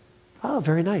fence? Oh,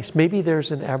 very nice. Maybe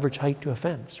there's an average height to a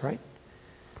fence, right?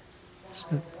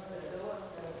 So,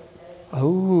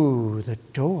 oh, the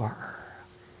door.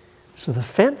 So the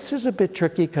fence is a bit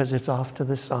tricky because it's off to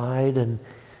the side, and,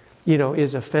 you know,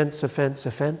 is a fence a fence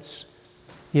a fence?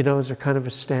 You know, is there kind of a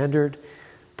standard?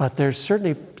 But there's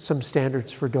certainly some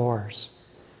standards for doors.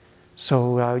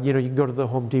 So, you know, you can go to the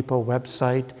Home Depot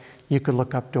website, you can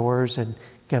look up doors and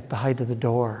get the height of the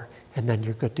door, and then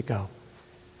you're good to go.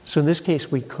 So in this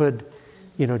case, we could,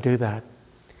 you know, do that.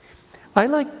 I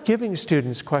like giving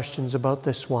students questions about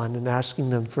this one and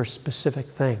asking them for specific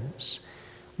things.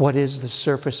 What is the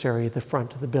surface area of the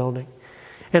front of the building?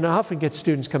 And I often get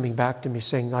students coming back to me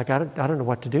saying, like, I don't know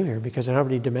what to do here because I don't have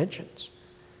any dimensions.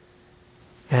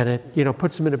 And it, you know,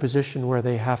 puts them in a position where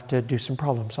they have to do some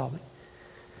problem solving.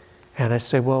 And I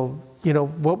say, well, you know,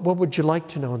 what would you like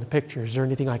to know in the picture? Is there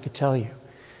anything I could tell you?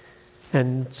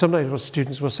 And sometimes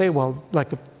students will say, well,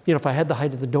 like, you know, if I had the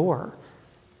height of the door,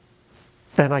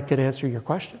 then I could answer your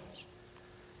questions.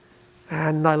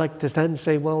 And I like to then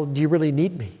say, well, do you really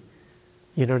need me,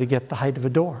 you know, to get the height of a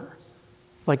door?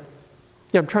 Like,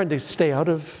 yeah, I'm trying to stay out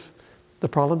of the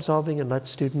problem solving and let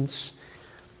students,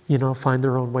 you know, find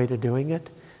their own way to doing it,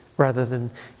 rather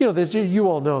than, you know, you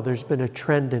all know there's been a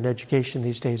trend in education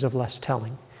these days of less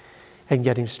telling and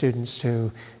getting students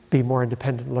to be more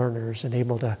independent learners and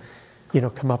able to, you know,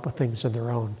 come up with things on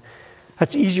their own.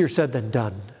 That's easier said than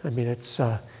done. I mean, it's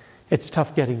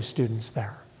tough getting students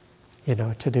there, you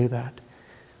know, to do that.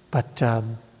 But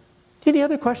any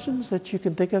other questions that you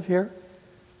can think of here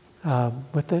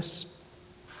with this?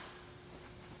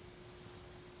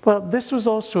 Well, this was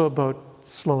also about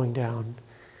slowing down.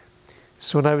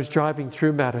 So when I was driving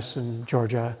through Madison,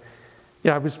 Georgia,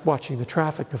 yeah, I was watching the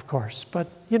traffic, of course,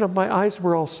 but, you know, my eyes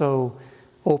were also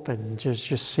open,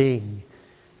 just seeing,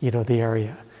 you know, the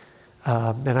area.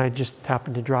 And I just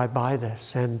happened to drive by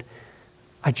this, and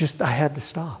I had to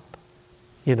stop,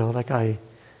 you know, like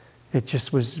it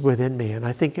just was within me. And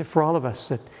I think for all of us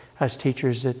that, as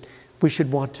teachers, that we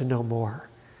should want to know more,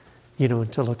 you know,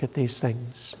 and to look at these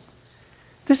things.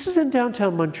 This is in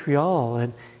downtown Montreal,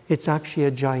 and it's actually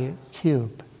a giant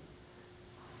cube.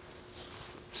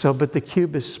 So, but the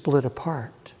cube is split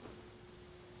apart.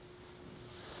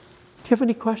 Do you have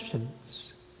any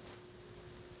questions?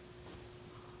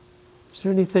 Is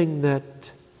there anything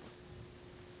that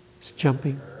is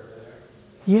jumping?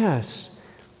 Yes.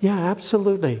 Yeah,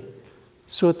 absolutely.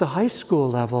 So at the high school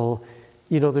level,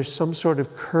 you know, there's some sort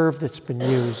of curve that's been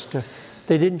used.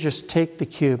 They didn't just take the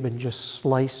cube and just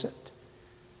slice it,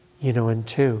 you know, in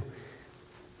two.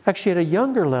 Actually, at a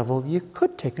younger level, you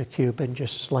could take a cube and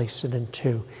just slice it in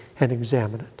two and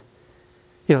examine it.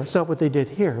 You know, it's not what they did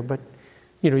here, but,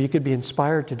 you know, you could be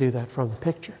inspired to do that from the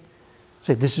picture.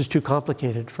 Say, this is too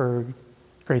complicated for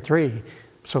grade 3,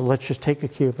 so let's just take a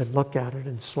cube and look at it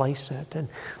and slice it and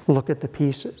look at the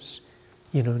pieces,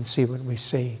 you know, and see what we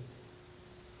see.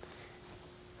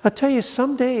 I'll tell you,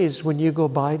 some days when you go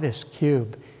by this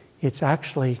cube, it's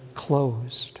actually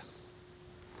closed.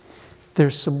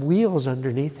 There's some wheels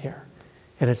underneath here,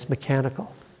 and it's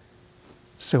mechanical.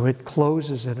 So it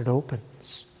closes and it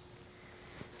opens.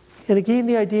 And again,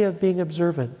 the idea of being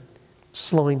observant,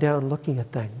 slowing down, looking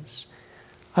at things.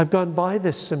 I've gone by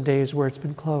this some days where it's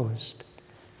been closed,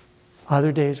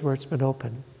 other days where it's been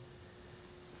open.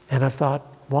 And I've thought,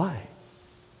 why?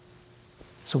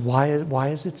 So why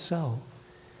is it so?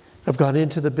 I've gone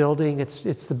into the building,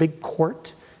 it's the big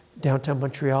court, downtown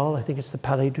Montreal. I think it's the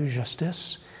Palais de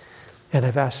Justice. And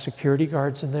I've asked security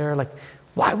guards in there, like,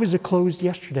 why was it closed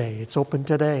yesterday? It's open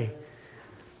today.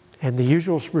 And the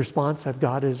usual response I've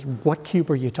got is, what cube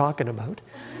are you talking about?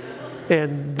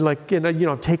 And like, you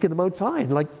know, I've taken them outside,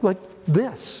 like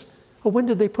this. Oh, when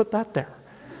did they put that there?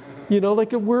 You know,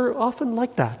 like we're often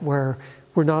like that, where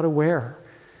we're not aware.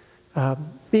 I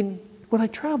mean, when I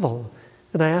travel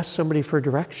and I ask somebody for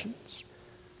directions,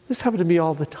 this happened to me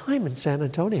all the time in San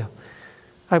Antonio.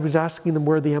 I was asking them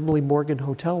where the Emily Morgan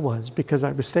Hotel was because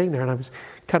I was staying there and I was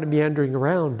kind of meandering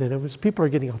around, and it was people are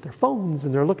getting out their phones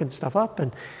and they're looking stuff up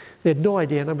and they had no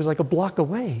idea, and I was like a block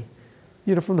away,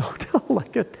 you know, from the hotel.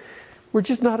 We're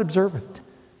just not observant,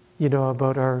 you know,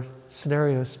 about our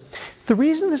scenarios. The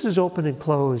reason this is open and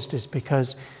closed is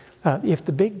because if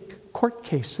the big court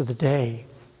case of the day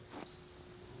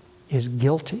is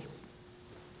guilty,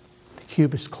 the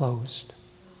cube is closed.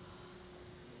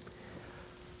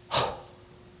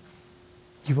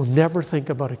 You will never think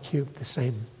about a cube the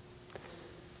same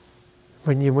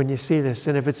when you see this.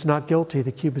 And if it's not guilty,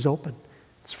 the cube is open.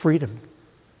 It's freedom,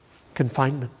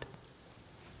 confinement.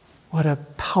 What a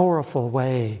powerful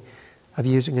way of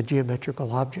using a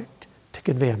geometrical object to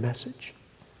convey a message.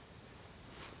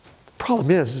 The problem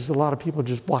is a lot of people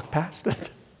just walk past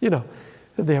it, you know,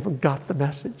 and they haven't got the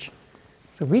message.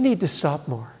 So we need to stop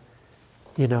more,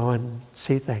 you know, and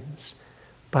see things.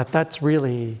 But that's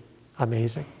really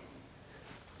amazing.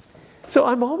 So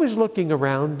I'm always looking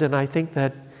around, and I think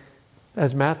that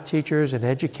as math teachers and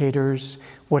educators,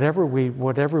 whatever we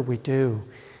do,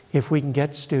 if we can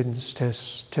get students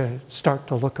to start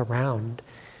to look around,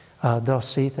 they'll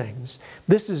see things.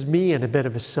 This is me in a bit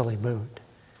of a silly mood.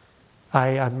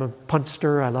 I'm a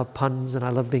punster, I love puns, and I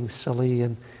love being silly.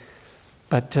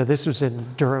 But this was in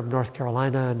Durham, North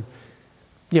Carolina, and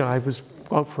I was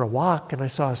out for a walk, and I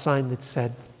saw a sign that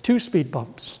said 2 speed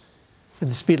bumps, and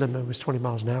the speed limit was 20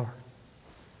 miles an hour.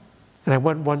 And I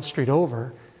went one street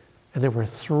over, and there were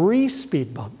 3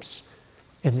 speed bumps,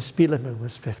 and the speed limit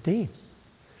was 15.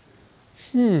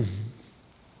 So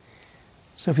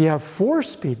if you have 4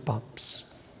 speed bumps,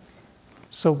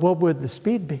 so what would the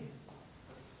speed be?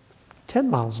 10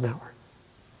 miles an hour.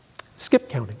 Skip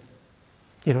counting.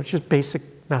 It's just basic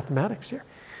mathematics here.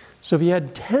 So if you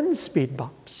had 10 speed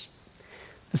bumps,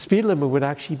 the speed limit would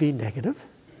actually be negative,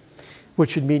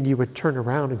 which would mean you would turn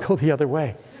around and go the other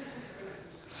way.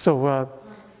 So,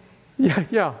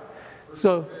 yeah.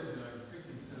 So,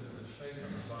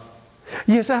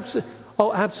 yes, absolutely.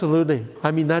 Oh, absolutely.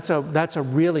 I mean, that's a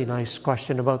really nice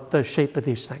question about the shape of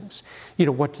these things.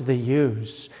 What do they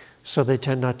use? So they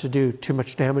tend not to do too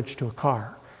much damage to a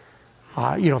car.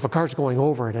 If a car's going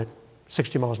over it at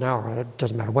 60 miles an hour, it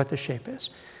doesn't matter what the shape is.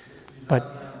 But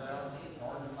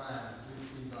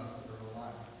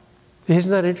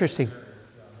isn't that interesting?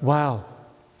 Wow.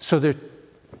 So there's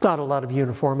not a lot of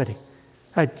uniformity.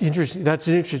 Interesting. That's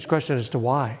an interesting question as to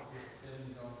why.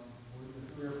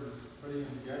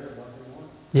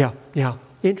 Yeah.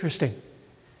 Interesting.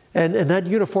 And that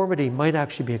uniformity might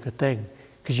actually be a good thing,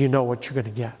 because you know what you're going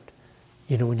to get,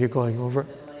 when you're going over. The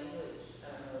language, I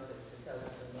don't know if it's because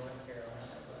it's in North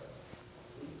Carolina,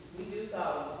 but we do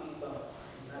call them speed bumps,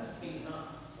 not speed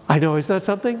humps. I know, isn't that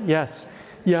something? Yes.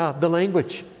 Yeah, the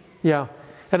language. Yeah.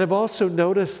 And I've also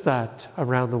noticed that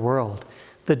around the world,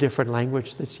 the different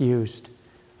language that's used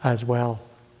as well.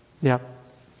 Yeah.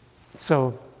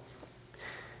 So,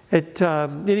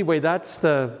 anyway, that's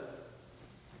the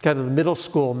kind of the middle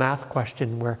school math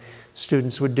question where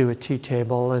students would do a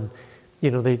T-table and,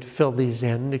 they'd fill these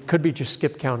in. It could be just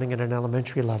skip counting at an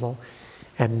elementary level.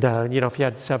 And, if you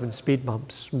had 7 speed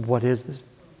bumps, what is this?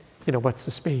 What's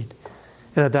the speed?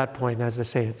 And at that point, as I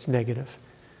say, it's negative,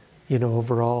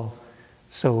 overall.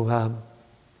 So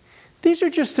these are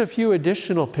just a few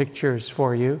additional pictures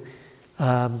for you.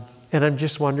 And I'm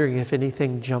just wondering if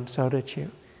anything jumps out at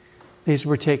you. These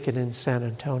were taken in San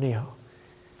Antonio.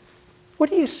 What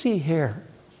do you see here?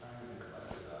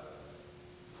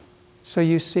 So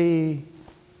you see,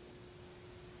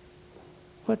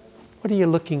 what are you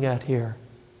looking at here?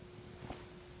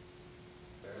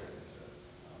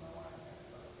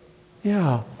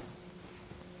 Yeah.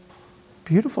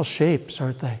 Beautiful shapes,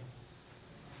 aren't they?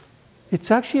 It's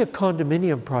actually a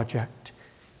condominium project.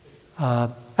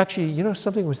 Actually,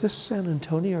 something, was this San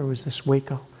Antonio or was this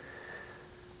Waco?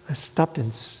 I stopped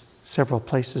in several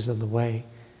places on the way.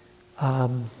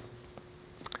 San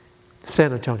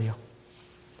Antonio.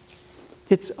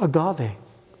 It's agave.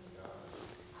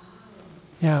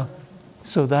 Yeah.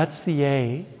 So that's the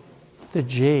A, the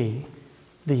G,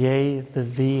 the A, the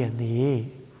V, and the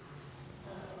E.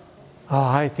 Oh,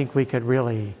 I think we could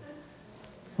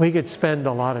spend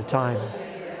a lot of time.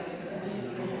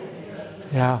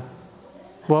 Yeah.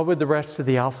 What would the rest of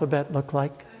the alphabet look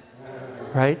like?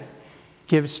 Right?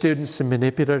 Give students some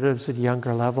manipulatives at a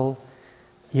younger level,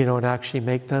 and actually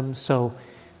make them. So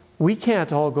we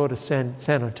can't all go to San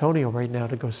Antonio right now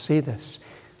to go see this.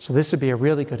 So this would be a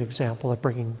really good example of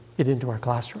bringing it into our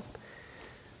classroom.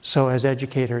 So as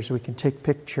educators, we can take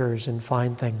pictures and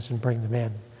find things and bring them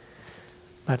in.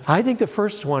 But I think the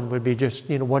first one would be just,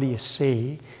 what do you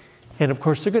see? And of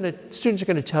course, students are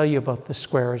going to tell you about the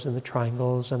squares and the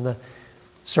triangles and the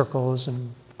circles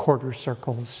and quarter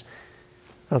circles.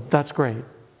 That's great.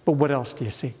 But what else do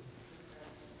you see?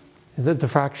 The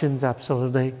fractions,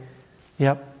 absolutely.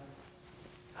 Yep.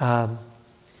 But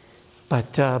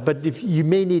if you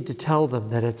may need to tell them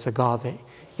that it's agave,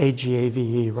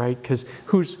 A-G-A-V-E, right? Because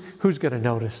who's going to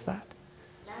notice that?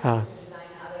 Design other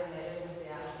letters of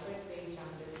the alphabet based on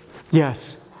this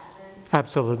Yes, pattern.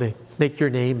 absolutely. Make your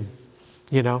name,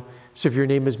 So if your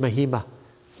name is Mahima,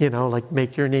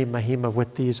 make your name Mahima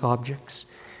with these objects.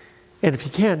 And if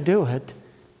you can't do it,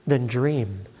 then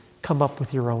dream. Come up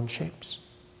with your own shapes.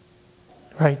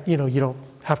 Right? You don't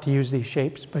have to use these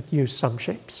shapes, but use some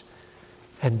shapes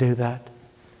and do that.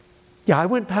 Yeah, I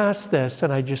went past this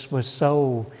and I just was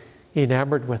so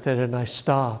enamored with it, and I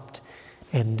stopped.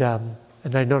 And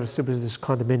I noticed it was this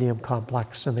condominium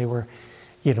complex, and they were,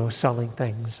 selling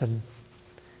things, and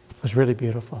it was really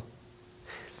beautiful.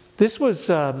 This was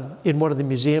in one of the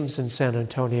museums in San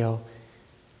Antonio,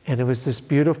 and it was this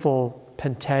beautiful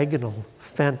pentagonal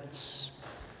fence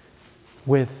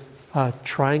with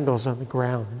triangles on the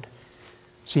ground.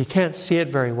 So you can't see it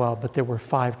very well, but there were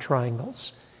 5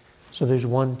 triangles. So there's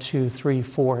 1, 2, 3,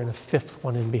 4, and a 5th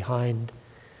one in behind.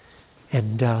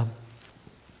 And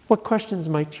what questions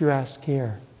might you ask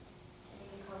here?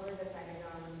 Can you cover the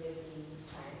pentagon with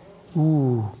the triangles?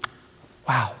 Ooh,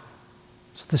 wow.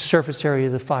 So the surface area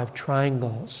of the 5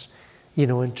 triangles, you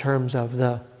know, in terms of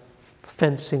the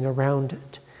fencing around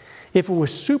it. If it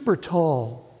was super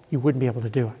tall, you wouldn't be able to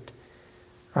do it,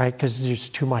 right? Because there's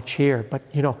too much here. But,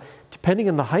 you know, depending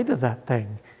on the height of that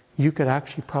thing, you could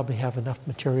actually probably have enough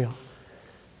material.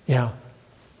 Yeah.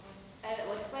 And it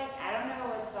looks like, I don't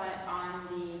know what's on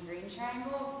the green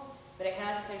triangle, but it kind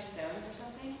of looks like there's stones or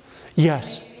something.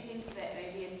 Yes. It makes me think that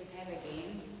maybe it's a type of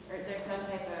game, or there's some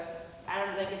type of, I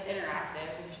don't know, like it's interactive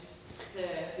to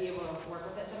be able to work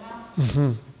with it somehow.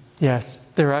 Mm-hmm. Yes,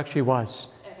 there actually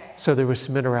was. Okay. So there was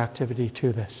some interactivity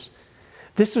to this.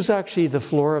 This was actually the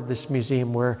floor of this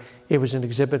museum where it was an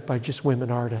exhibit by just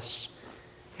women artists.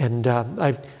 And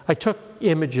I took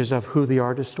images of who the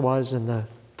artist was and the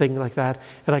thing like that,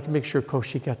 and I can make sure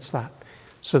Koshi gets that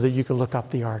so that you can look up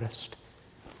the artist,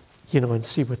 you know, and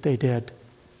see what they did.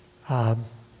 When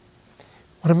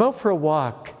I'm out for a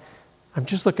walk, I'm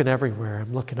just looking everywhere.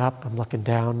 I'm looking up, I'm looking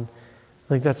down. I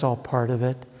think that's all part of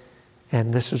it.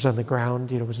 And this was on the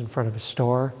ground, you know, it was in front of a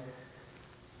store.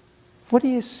 What do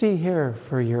you see here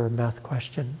for your math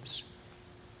questions?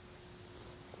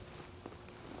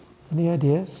 Any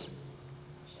ideas?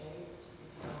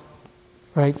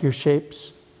 Right, your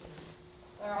shapes?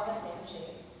 They're all the same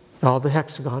shape. All the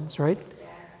hexagons, right? Yeah.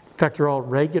 In fact, they're all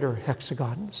regular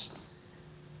hexagons.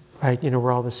 Right, you know,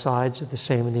 where all the sides are the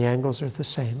same and the angles are the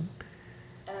same.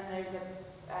 And then there's a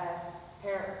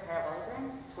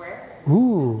parallelogram, square.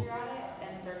 Ooh. Throughout it,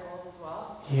 and circles as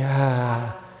well.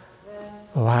 Yeah.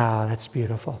 The Wow, that's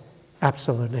beautiful.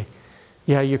 Absolutely.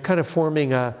 Yeah, you're kind of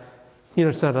forming a, you know,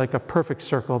 it's not like a perfect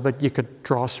circle, but you could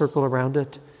draw a circle around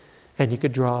it, and you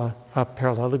could draw a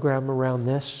parallelogram around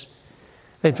this.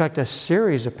 In fact, a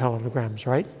series of parallelograms,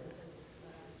 right?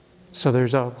 So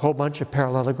there's a whole bunch of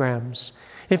parallelograms.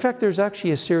 In fact, there's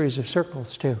actually a series of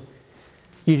circles too.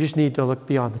 You just need to look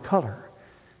beyond the color,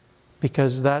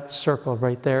 because that circle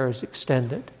right there is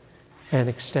extended and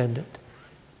extended.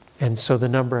 And so the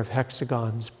number of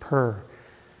hexagons per,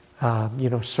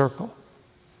 you know, circle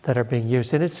that are being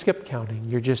used. And it's skip counting.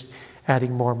 You're just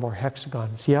adding more and more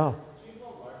hexagons. Yeah. Do you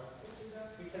go larger into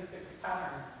that? Because the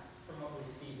pattern from what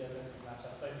we see doesn't match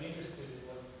up. So I'd be interested in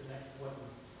what the next one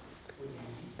would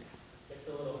be. If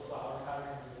the little flower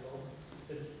pattern in the middle,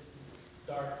 it's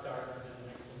dark, and then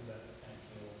the next one's that kind of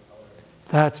teal color.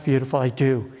 That's beautiful. I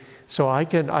do. So I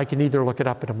can either look it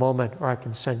up in a moment, or I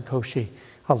can send Koshi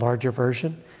a larger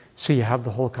version so you have the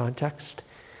whole context.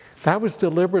 That was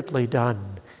deliberately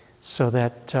done so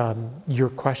that your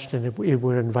question, it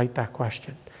would invite that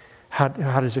question. How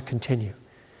does it continue?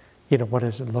 You know, what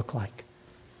does it look like?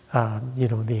 You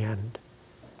know, in the end.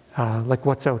 Like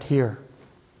what's out here?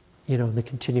 You know, the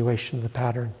continuation of the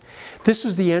pattern. This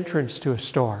is the entrance to a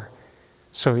store.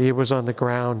 So it was on the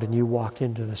ground and you walk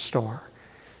into the store.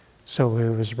 So it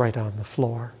was right on the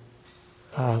floor.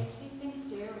 It makes me think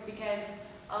too, because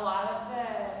a lot of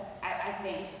I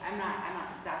think, I'm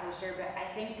not exactly sure, but I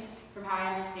think from how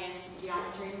I understand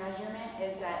geometry and measurement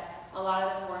is that a lot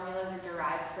of the formulas are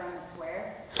derived from a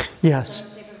square. Yes. From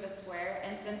the shape of a square.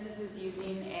 And since this is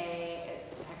using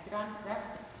it's a hexagon,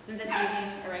 correct? Since it's using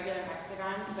a regular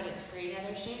hexagon, but it's creating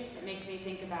other shapes, it makes me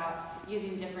think about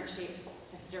using different shapes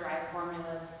to derive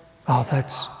formulas. Oh, if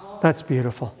possible. that's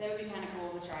beautiful. That would be kind of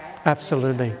cool to try.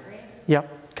 Absolutely. Maybe number grades.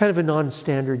 Yep. Kind of a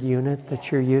non-standard unit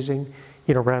that you're using,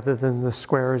 you know, rather than the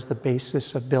square as the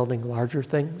basis of building larger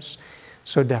things.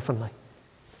 So definitely.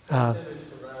 This image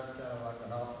provides kind of like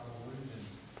an optical illusion.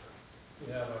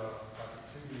 You have like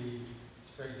a 2D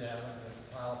straight down and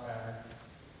a tile pattern,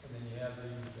 and then you have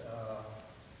these, your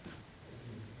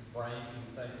brain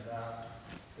can think about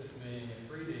this being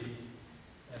a 3D,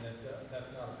 and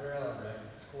that's not a parallelogram,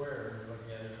 it's a square, you're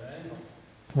looking at it at an angle.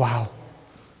 Wow.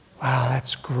 Wow,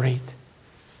 that's great.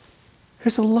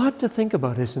 There's a lot to think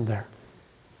about, isn't there?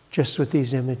 Just with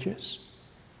these images.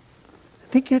 I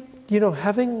think you know,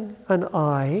 having an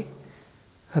eye,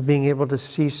 being able to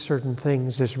see certain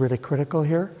things is really critical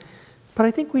here. But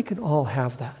I think we can all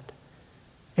have that.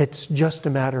 It's just a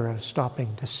matter of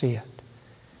stopping to see it.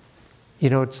 You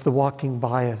know, it's the walking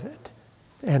by of it,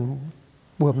 and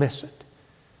we'll miss it.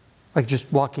 Like just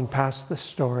walking past the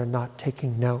store and not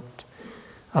taking note.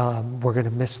 We're going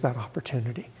to miss that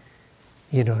opportunity.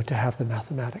 to have the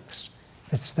mathematics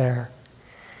that's there.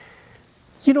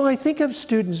 I think of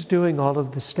students doing all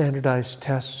of the standardized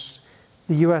tests.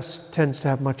 The US tends to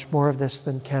have much more of this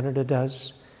than Canada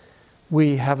does.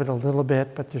 We have it a little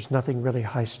bit, but there's nothing really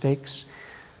high stakes.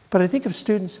 But I think of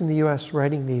students in the US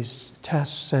writing these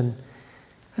tests, and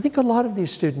I think a lot of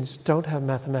these students don't have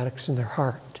mathematics in their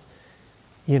heart.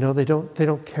 They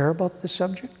don't care about the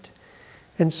subject.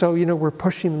 And so, we're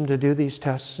pushing them to do these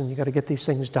tests, and you got to get these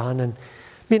things done. And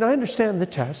I understand the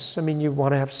tests. You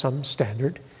want to have some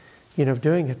standard, of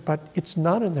doing it, but it's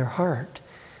not in their heart.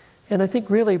 And I think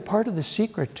really part of the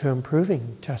secret to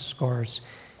improving test scores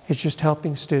is just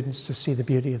helping students to see the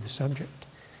beauty of the subject,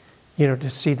 to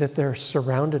see that they're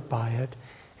surrounded by it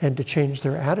and to change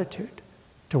their attitude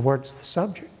towards the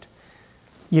subject.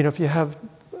 If you have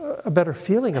a better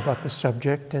feeling about the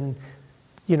subject and,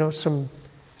 some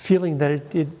feeling that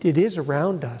it is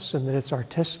around us and that it's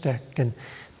artistic, and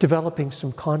developing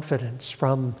some confidence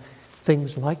from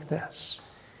things like this,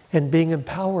 and being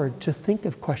empowered to think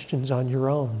of questions on your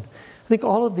own. I think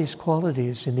all of these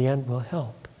qualities in the end will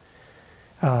help.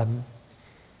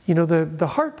 The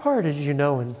hard part, as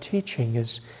in teaching,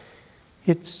 is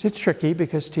it's tricky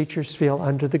because teachers feel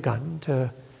under the gun to,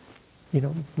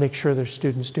 make sure their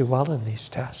students do well in these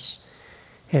tests.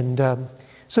 And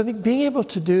so I think being able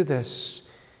to do this,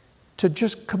 to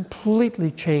just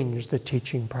completely change the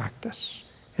teaching practice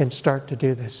and start to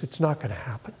do this, it's not going to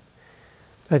happen.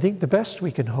 I think the best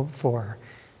we can hope for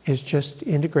is just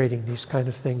integrating these kind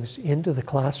of things into the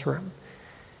classroom.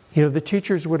 The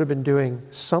teachers would have been doing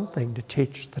something to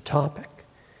teach the topic.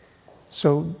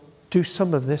 So do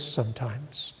some of this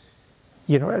sometimes,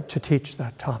 to teach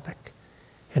that topic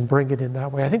and bring it in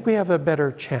that way. I think we have a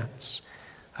better chance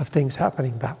of things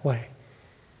happening that way,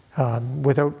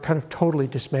 without kind of totally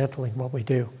dismantling what we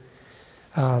do.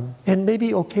 And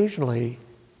maybe occasionally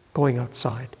going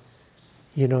outside,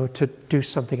 to do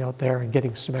something out there and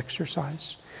getting some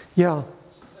exercise. Yeah.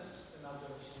 Just an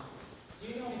observation. Do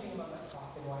you know anything about that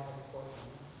clock and why it has 4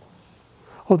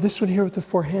 hands? Oh, this one here with the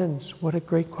 4 hands. What a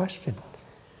great question.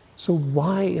 So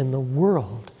why in the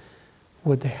world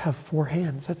would they have 4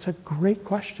 hands? That's a great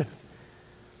question.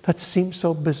 That seems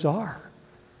so bizarre.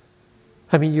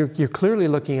 You're clearly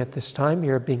looking at this time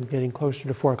here getting closer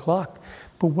to 4 o'clock,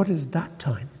 but what is that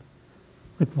time?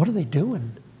 What are they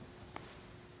doing?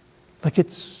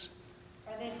 Is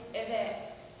it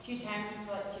 2 times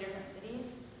for 2 different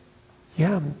cities?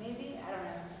 Yeah. Maybe? I don't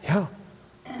know.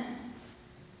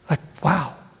 Yeah.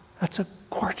 Wow, that's a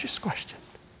gorgeous question.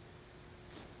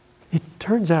 It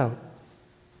turns out,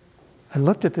 I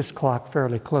looked at this clock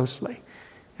fairly closely,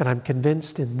 and I'm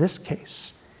convinced in this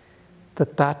case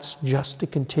that that's just a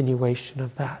continuation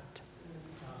of that.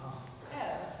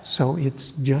 So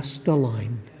it's just a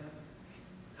line.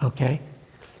 Okay?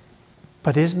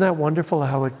 But isn't that wonderful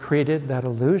how it created that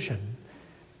illusion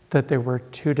that there were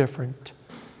 2 different,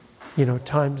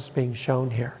 times being shown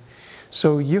here?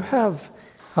 So you have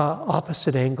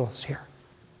opposite angles here.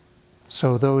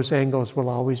 So those angles will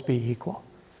always be equal.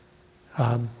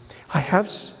 Yeah.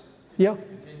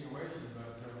 Continuation,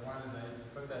 but why did they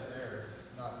put that there? It's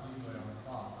not usually on the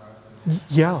clock, right?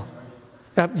 Yeah.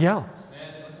 Yeah.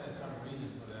 Man, must have some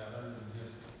reason for that other than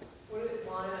just. Would it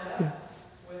line up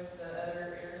with the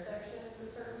other intersections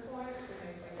at certain points to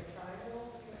make like a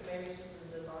triangle? Maybe it's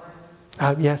just the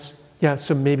design. Yes. Yeah,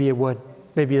 so maybe it would.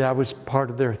 Maybe that was part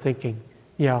of their thinking.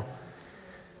 Yeah.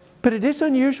 But it is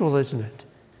unusual, isn't it?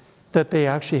 That they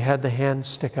actually had the hands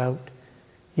stick out,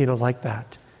 like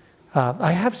that.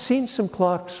 I have seen some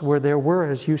clocks where there were,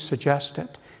 as you suggested,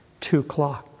 2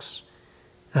 clocks.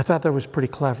 I thought that was pretty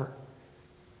clever,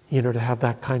 to have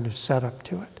that kind of setup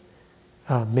to it.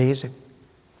 Amazing.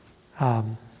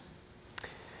 The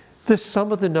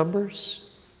sum of the numbers,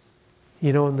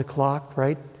 in the clock,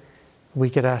 right? We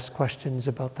could ask questions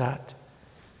about that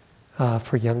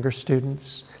for younger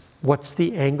students. What's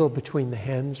the angle between the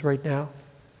hands right now?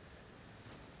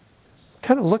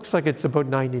 Kind of looks like it's about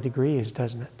 90 degrees,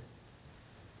 doesn't it?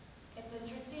 It's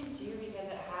interesting too because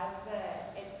it has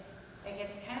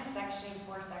it's kind of sectioning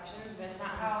 4 sections, but it's not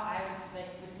how I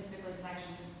would typically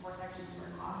section 4 sections for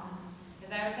a clock.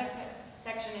 Because I would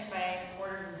section it by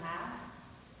quarters and halves,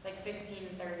 like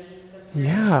 15, 30. So it's weird.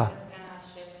 Yeah. It's kind of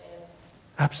shifted.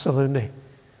 Absolutely.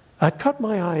 That caught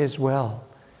my eye as well,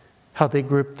 how they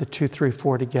grouped the 2, 3,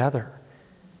 4 together.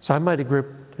 So I might have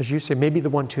grouped, as you say, maybe the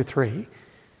 1, 2, 3,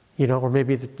 or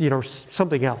maybe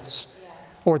something else,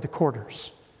 or the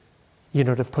quarters,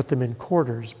 to put them in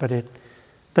quarters. But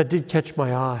that did catch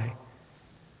my eye.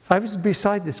 I was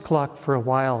beside this clock for a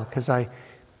while because I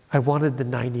wanted the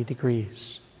 90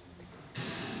 degrees.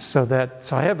 So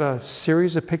I have a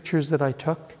series of pictures that I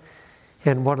took,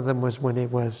 and one of them was when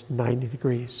it was 90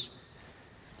 degrees.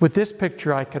 With this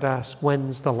picture, I could ask,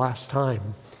 when's the last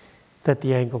time that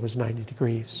the angle was 90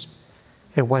 degrees?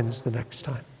 And when's the next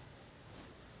time,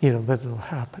 that it'll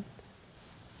happen?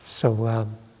 So,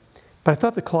 but I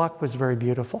thought the clock was very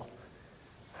beautiful.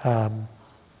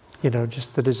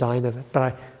 Just the design of it.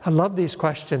 But I love these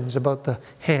questions about the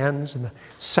hands and the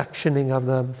sectioning of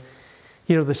them.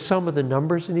 The sum of the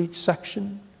numbers in each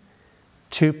section.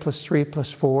 2 plus 3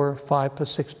 plus 4, 5 plus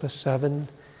 6 plus 7,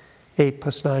 8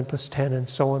 plus 9 plus 10, and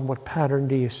so on. What pattern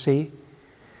do you see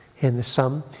in the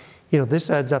sum? This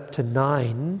adds up to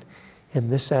 9, and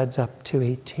this adds up to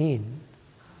 18.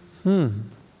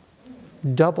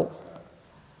 Double.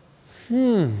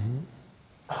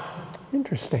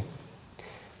 Interesting.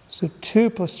 So 2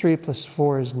 plus 3 plus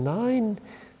 4 is 9.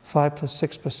 5 plus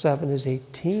 6 plus 7 is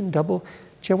 18. Double.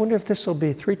 Gee, I wonder if this will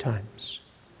be 3 times.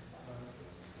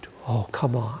 Oh,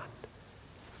 come on.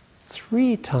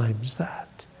 3 times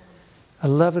that.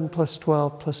 11 plus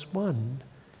 12 plus 1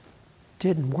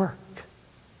 didn't work.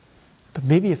 But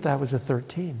maybe if that was a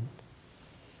 13,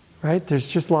 right? There's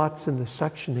just lots in the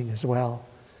sectioning as well.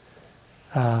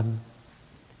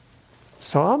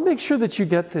 So I'll make sure that you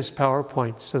get this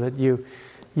PowerPoint so that you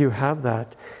have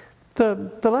that.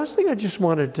 The last thing I just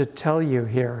wanted to tell you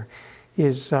here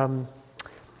is,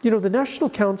 the National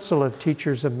Council of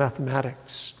Teachers of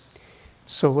Mathematics.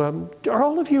 So are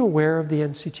all of you aware of the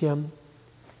NCTM?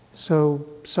 So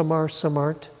some are, some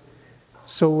aren't.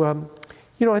 So,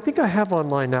 I think I have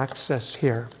online access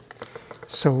here.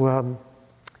 So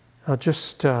I'll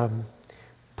just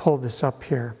pull this up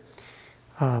here.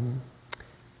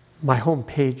 My home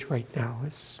page right now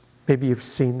is, maybe you've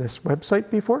seen this website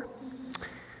before.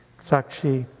 It's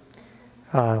actually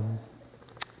amazing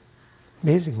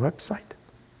website.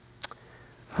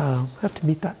 I'll have to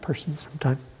meet that person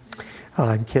sometime.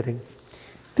 I'm kidding.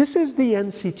 This is the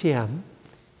NCTM,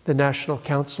 the National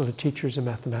Council of Teachers of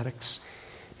Mathematics.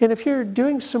 And if you're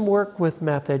doing some work with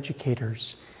math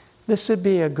educators, this would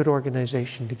be a good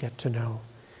organization to get to know.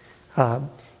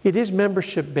 It is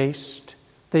membership-based.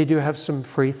 They do have some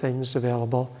free things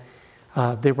available.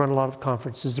 They run a lot of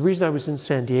conferences. The reason I was in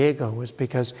San Diego was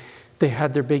because they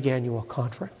had their big annual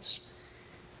conference.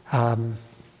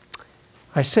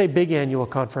 I say big annual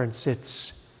conference,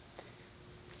 it's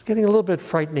getting a little bit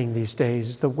frightening these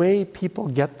days. The way people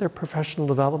get their professional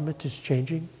development is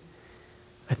changing.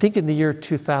 I think in the year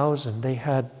 2000, they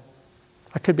had,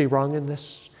 I could be wrong in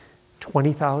this,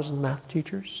 20,000 math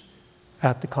teachers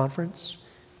at the conference.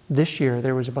 This year,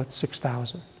 there was about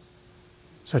 6,000.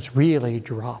 So it's really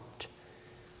dropped.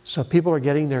 So people are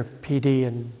getting their PD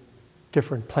in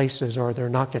different places, or they're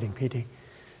not getting PD.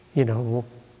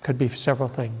 Could be several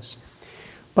things.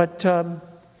 But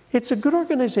it's a good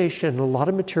organization, a lot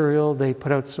of material. They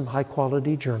put out some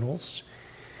high-quality journals.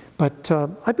 But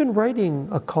I've been writing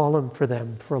a column for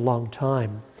them for a long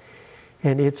time.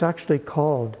 And it's actually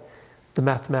called The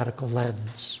Mathematical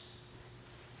Lens.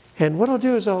 And what I'll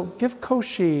do is I'll give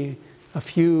Koshi a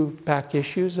few back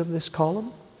issues of this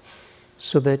column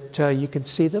so that you can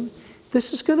see them.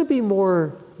 This is going to be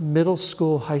more middle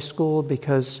school, high school,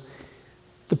 because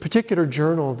the particular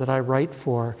journal that I write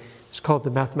for is called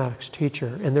The Mathematics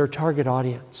Teacher, and their target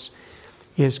audience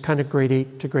is kind of grade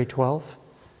 8 to grade 12.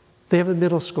 They have a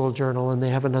middle school journal, and they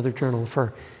have another journal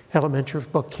for elementary,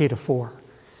 about K to 4.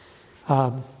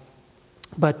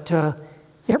 But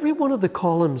every one of the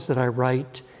columns that I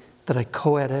write, that I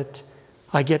co-edit,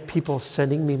 I get people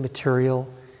sending me material,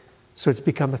 so it's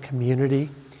become a community.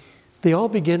 They all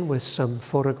begin with some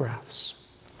photographs.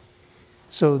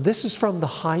 So this is from the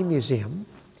High Museum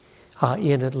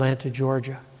in Atlanta,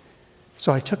 Georgia.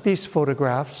 So I took these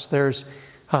photographs. There's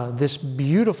this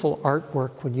beautiful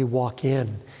artwork when you walk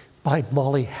in by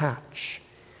Molly Hatch.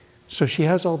 So she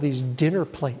has all these dinner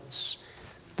plates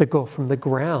that go from the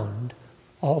ground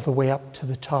all the way up to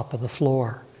the top of the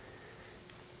floor.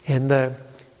 And the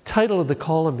title of the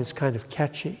column is kind of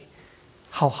catchy.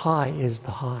 How high is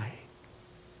the high?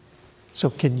 So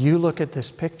can you look at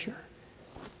this picture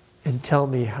and tell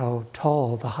me how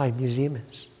tall the High Museum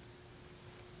is?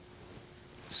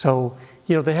 So,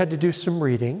 they had to do some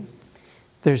reading.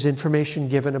 There's information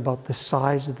given about the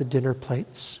size of the dinner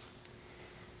plates.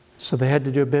 So they had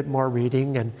to do a bit more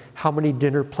reading, and how many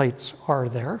dinner plates are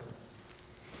there?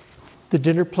 The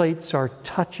dinner plates are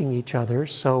touching each other,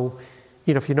 so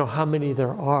if you know how many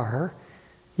there are,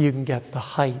 you can get the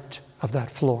height of that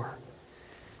floor.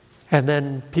 And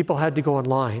then people had to go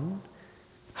online.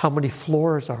 How many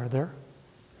floors are there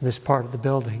in this part of the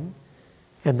building?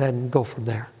 And then go from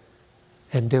there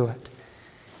and do it.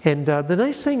 And the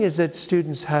nice thing is that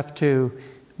students have to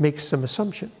make some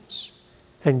assumptions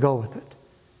and go with it.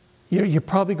 You're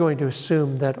probably going to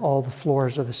assume that all the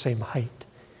floors are the same height,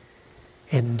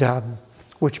 and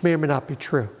which may or may not be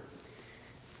true.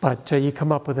 But you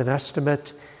come up with an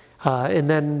estimate, and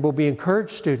then what we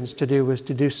encourage students to do is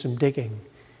to do some digging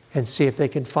and see if they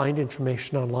can find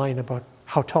information online about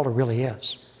how tall it really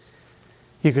is.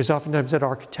 Because oftentimes that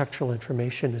architectural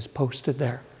information is posted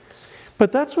there.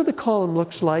 But that's what the column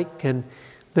looks like, and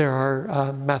there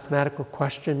are mathematical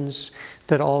questions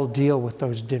that all deal with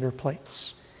those dinner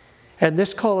plates. And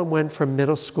this column went from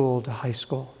middle school to high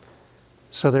school.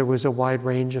 So there was a wide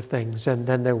range of things, and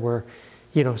then there were,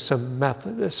 some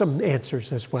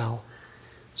answers as well.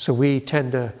 So we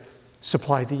tend to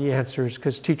supply the answers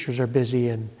because teachers are busy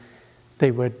and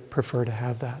they would prefer to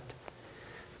have that.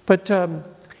 But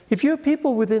if you have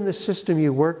people within the system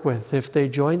you work with, if they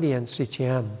join the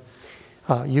NCTM,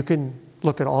 you can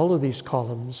look at all of these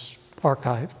columns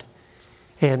archived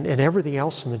and everything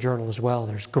else in the journal as well.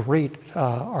 There's great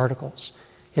articles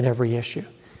in every issue.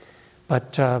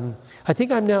 But I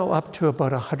think I'm now up to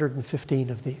about 115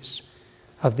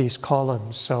 of these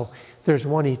columns. So there's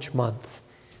one each month.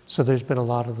 So there's been a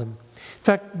lot of them. In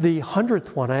fact, the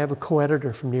 100th one, I have a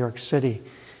co-editor from New York City,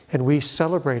 and we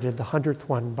celebrated the 100th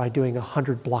one by doing a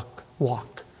 100-block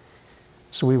walk.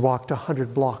 So we walked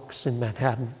 100 blocks in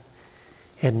Manhattan,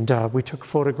 and we took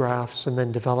photographs and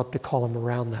then developed a column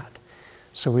around that.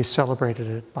 So we celebrated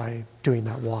it by doing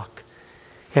that walk.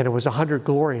 And it was 100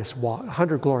 glorious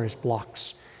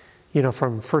blocks.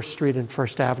 From First Street and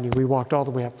First Avenue. We walked all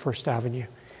the way up First Avenue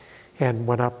and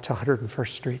went up to 101st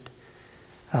Street.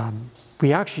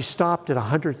 We actually stopped at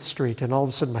 100th Street, and all of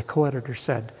a sudden my co-editor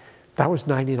said, that was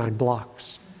 99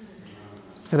 blocks.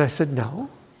 And I said, no,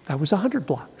 that was 100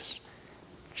 blocks.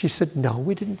 She said, no,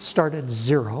 we didn't start at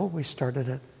 0, we started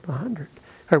at 100,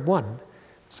 or 1.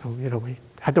 So, we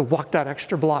had to walk that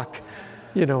extra block,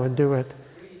 and do it.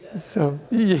 So,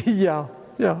 yeah.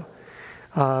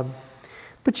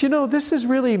 But this has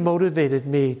really motivated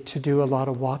me to do a lot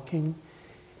of walking.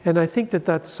 And I think that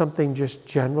that's something just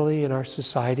generally in our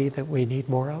society that we need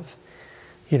more of.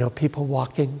 People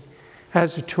walking.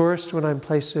 As a tourist, when I'm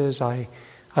places, I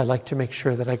like to make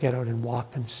sure that I get out and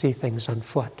walk and see things on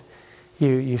foot.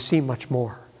 You see much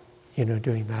more,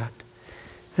 doing that.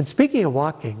 And speaking of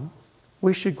walking,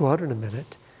 we should go out in a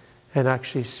minute and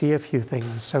actually see a few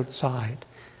things outside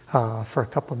for a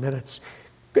couple of minutes.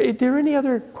 Are there any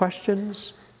other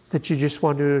questions that you just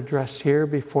want to address here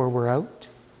before we're out?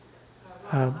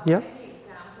 Yeah? Any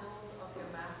examples of your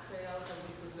math trails that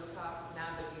we could look up now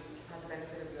that you've had the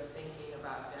benefit of your thinking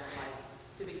about them,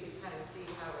 so we can kind of see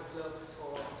how it looks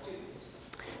for a student?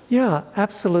 Yeah,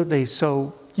 absolutely.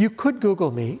 So you could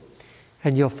Google me,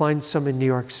 and you'll find some in New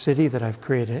York City that I've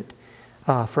created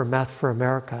for Math for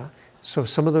America. So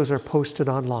some of those are posted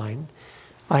online.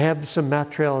 I have some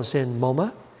math trails in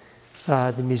MoMA,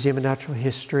 the Museum of Natural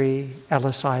History,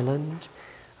 Ellis Island,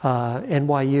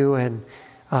 NYU and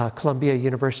Columbia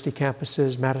University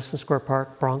campuses, Madison Square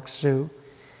Park, Bronx Zoo.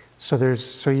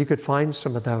 So you could find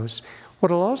some of those.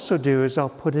 What I'll also do is I'll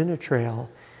put in a trail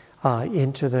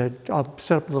I'll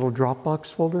set up a little Dropbox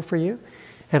folder for you,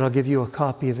 and I'll give you a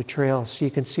copy of a trail so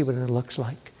you can see what it looks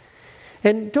like.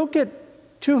 And don't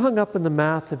get too hung up in the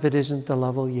math if it isn't the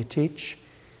level you teach.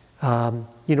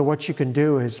 What you can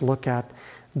do is look at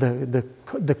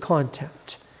the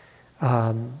content,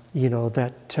 not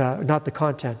the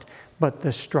content, but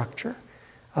the structure,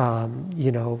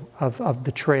 of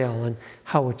the trail and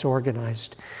how it's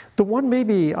organized. The one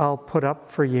maybe I'll put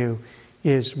up for you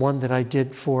is one that I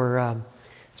did for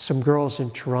some girls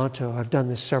in Toronto. I've done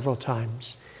this several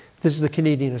times. This is the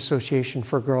Canadian Association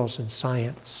for Girls in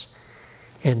Science.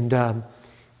 And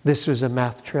this was a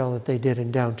math trail that they did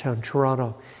in downtown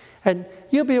Toronto. And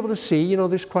you'll be able to see,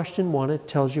 there's question 1, it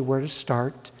tells you where to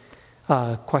start.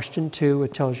 Question 2,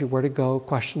 it tells you where to go.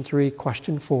 Question 3,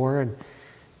 question 4, and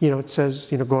it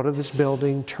says, go to this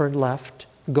building, turn left,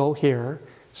 go here,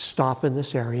 stop in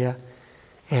this area,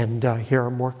 and here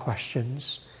are more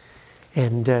questions.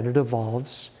 And then it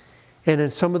evolves. And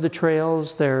in some of the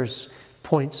trails, there's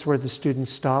points where the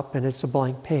students stop, and it's a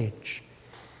blank page.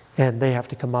 And they have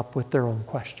to come up with their own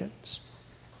questions,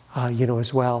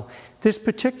 as well. This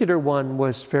particular one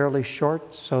was fairly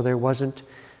short, so there wasn't,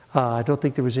 I don't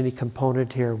think there was any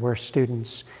component here where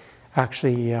students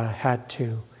actually had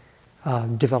to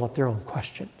develop their own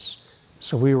questions.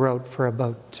 So we wrote for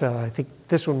about, I think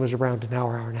this one was around an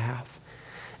hour and a half.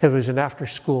 It was an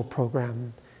after-school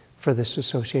program for this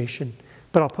association.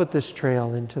 But I'll put this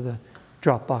trail into the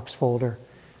Dropbox folder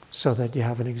so that you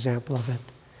have an example of it.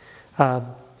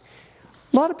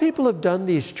 A lot of people have done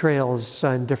these trails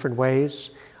in different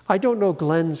ways. I don't know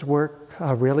Glenn's work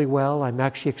really well. I'm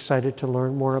actually excited to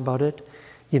learn more about it,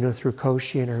 through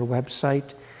Koshi and her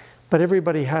website. But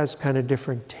everybody has kind of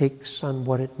different takes on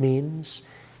what it means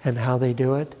and how they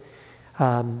do it.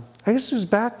 I guess it was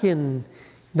back in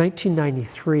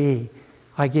 1993,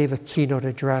 I gave a keynote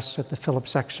address at the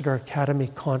Phillips Exeter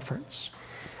Academy Conference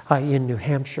in New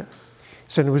Hampshire.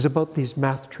 So it was about these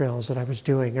math trails that I was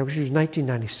doing. It was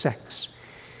 1996.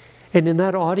 And in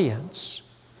that audience,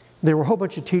 there were a whole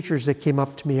bunch of teachers that came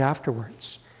up to me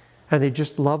afterwards. And they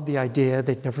just loved the idea.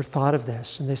 They'd never thought of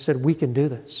this. And they said, we can do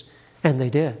this. And they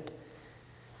did.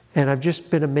 And I've just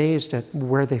been amazed at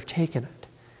where they've taken it.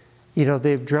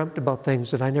 They've dreamt about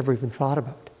things that I never even thought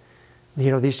about.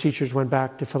 These teachers went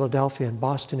back to Philadelphia and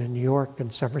Boston and New York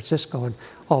and San Francisco and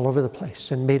all over the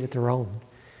place and made it their own.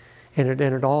 And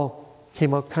it all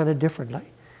came out kind of differently.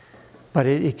 But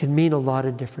it can mean a lot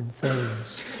of different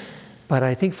things. But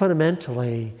I think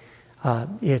fundamentally,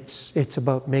 it's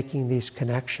about making these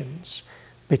connections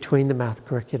between the math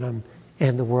curriculum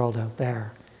and the world out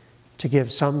there to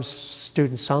give some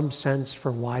students some sense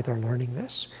for why they're learning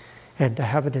this and to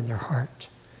have it in their heart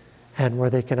and where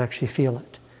they can actually feel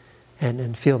it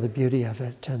and feel the beauty of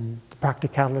it and the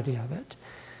practicality of it.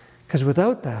 Because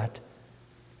without that,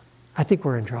 I think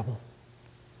we're in trouble.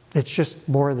 It's just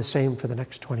more of the same for the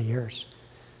next 20 years.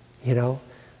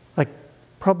 Like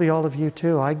probably all of you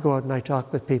too, I go out and I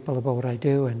talk with people about what I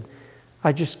do and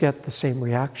I just get the same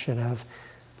reaction of,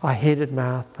 I hated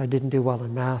math, I didn't do well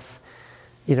in math,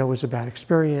 it was a bad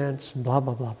experience and blah,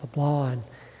 blah, blah, blah, blah. And,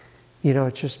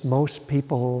 it's just most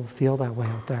people feel that way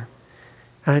out there.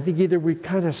 And I think either we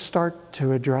kind of start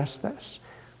to address this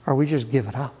or we just give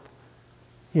it up.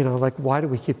 Like why do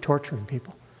we keep torturing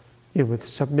people?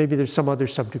 Maybe there's some other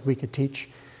subject we could teach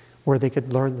where they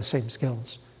could learn the same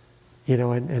skills,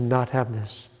 and not have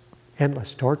this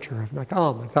endless torture of like,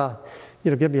 oh my God,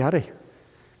 get me out of here.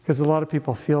 Because a lot of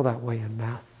people feel that way in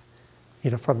math,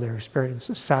 from their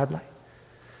experiences, sadly.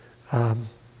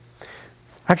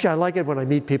 Actually, I like it when I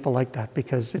meet people like that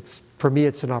because for me,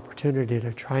 it's an opportunity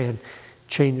to try and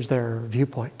change their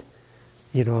viewpoint,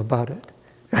 about it.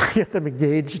 Get them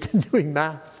engaged in doing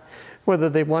math, whether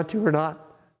they want to or not.